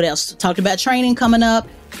 Let's see what else. Talked about training coming up.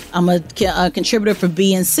 I'm a contributor for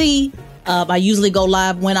BNC. I usually go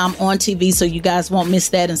live when I'm on TV, so you guys won't miss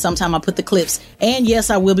that. And sometimes I put the clips. And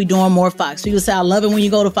yes, I will be doing more Fox. People say, I love it when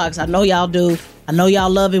you go to Fox. I know y'all do. I know y'all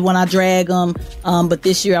love it when I drag them. But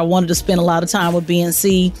this year I wanted to spend a lot of time with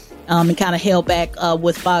BNC and kind of held back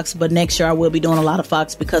with Fox. But next year I will be doing a lot of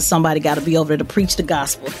Fox because somebody got to be over there to preach the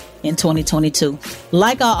gospel in 2022.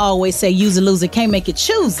 Like I always say, use it, lose it, can't make it,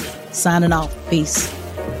 choose it. Signing off. Peace.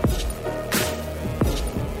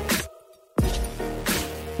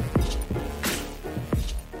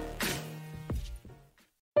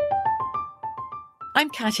 I'm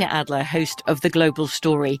Katya Adler, host of The Global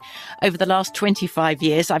Story. Over the last 25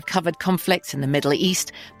 years, I've covered conflicts in the Middle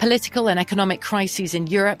East, political and economic crises in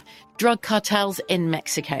Europe, drug cartels in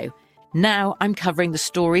Mexico. Now I'm covering the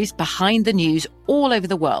stories behind the news all over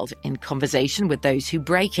the world in conversation with those who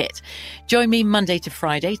break it. Join me Monday to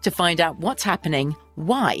Friday to find out what's happening,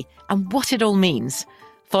 why, and what it all means.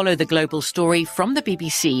 Follow The Global Story from the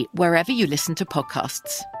BBC wherever you listen to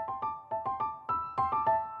podcasts.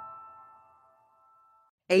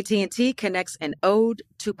 AT&T connects an ode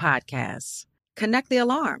to podcasts. Connect the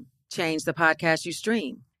alarm. Change the podcast you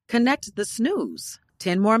stream. Connect the snooze.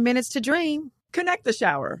 10 more minutes to dream. Connect the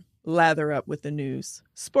shower. Lather up with the news,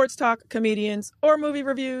 sports talk, comedians, or movie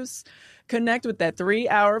reviews. Connect with that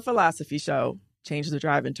 3-hour philosophy show. Change the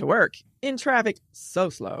drive into work in traffic so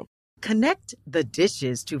slow. Connect the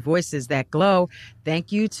dishes to voices that glow.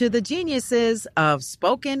 Thank you to the geniuses of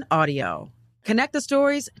spoken audio. Connect the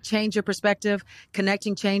stories, change your perspective.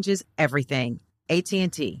 Connecting changes everything.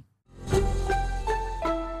 AT&T.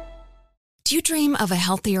 Do you dream of a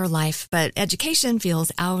healthier life, but education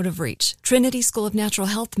feels out of reach? Trinity School of Natural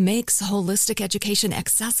Health makes holistic education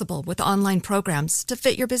accessible with online programs to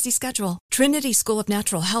fit your busy schedule. Trinity School of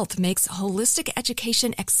Natural Health makes holistic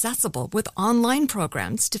education accessible with online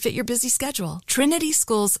programs to fit your busy schedule. Trinity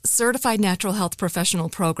School's Certified Natural Health Professional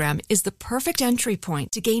Program is the perfect entry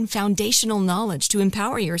point to gain foundational knowledge to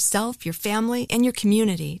empower yourself, your family, and your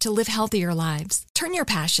community to live healthier lives. Turn your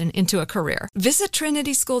passion into a career. Visit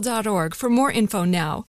trinityschool.org for more info now.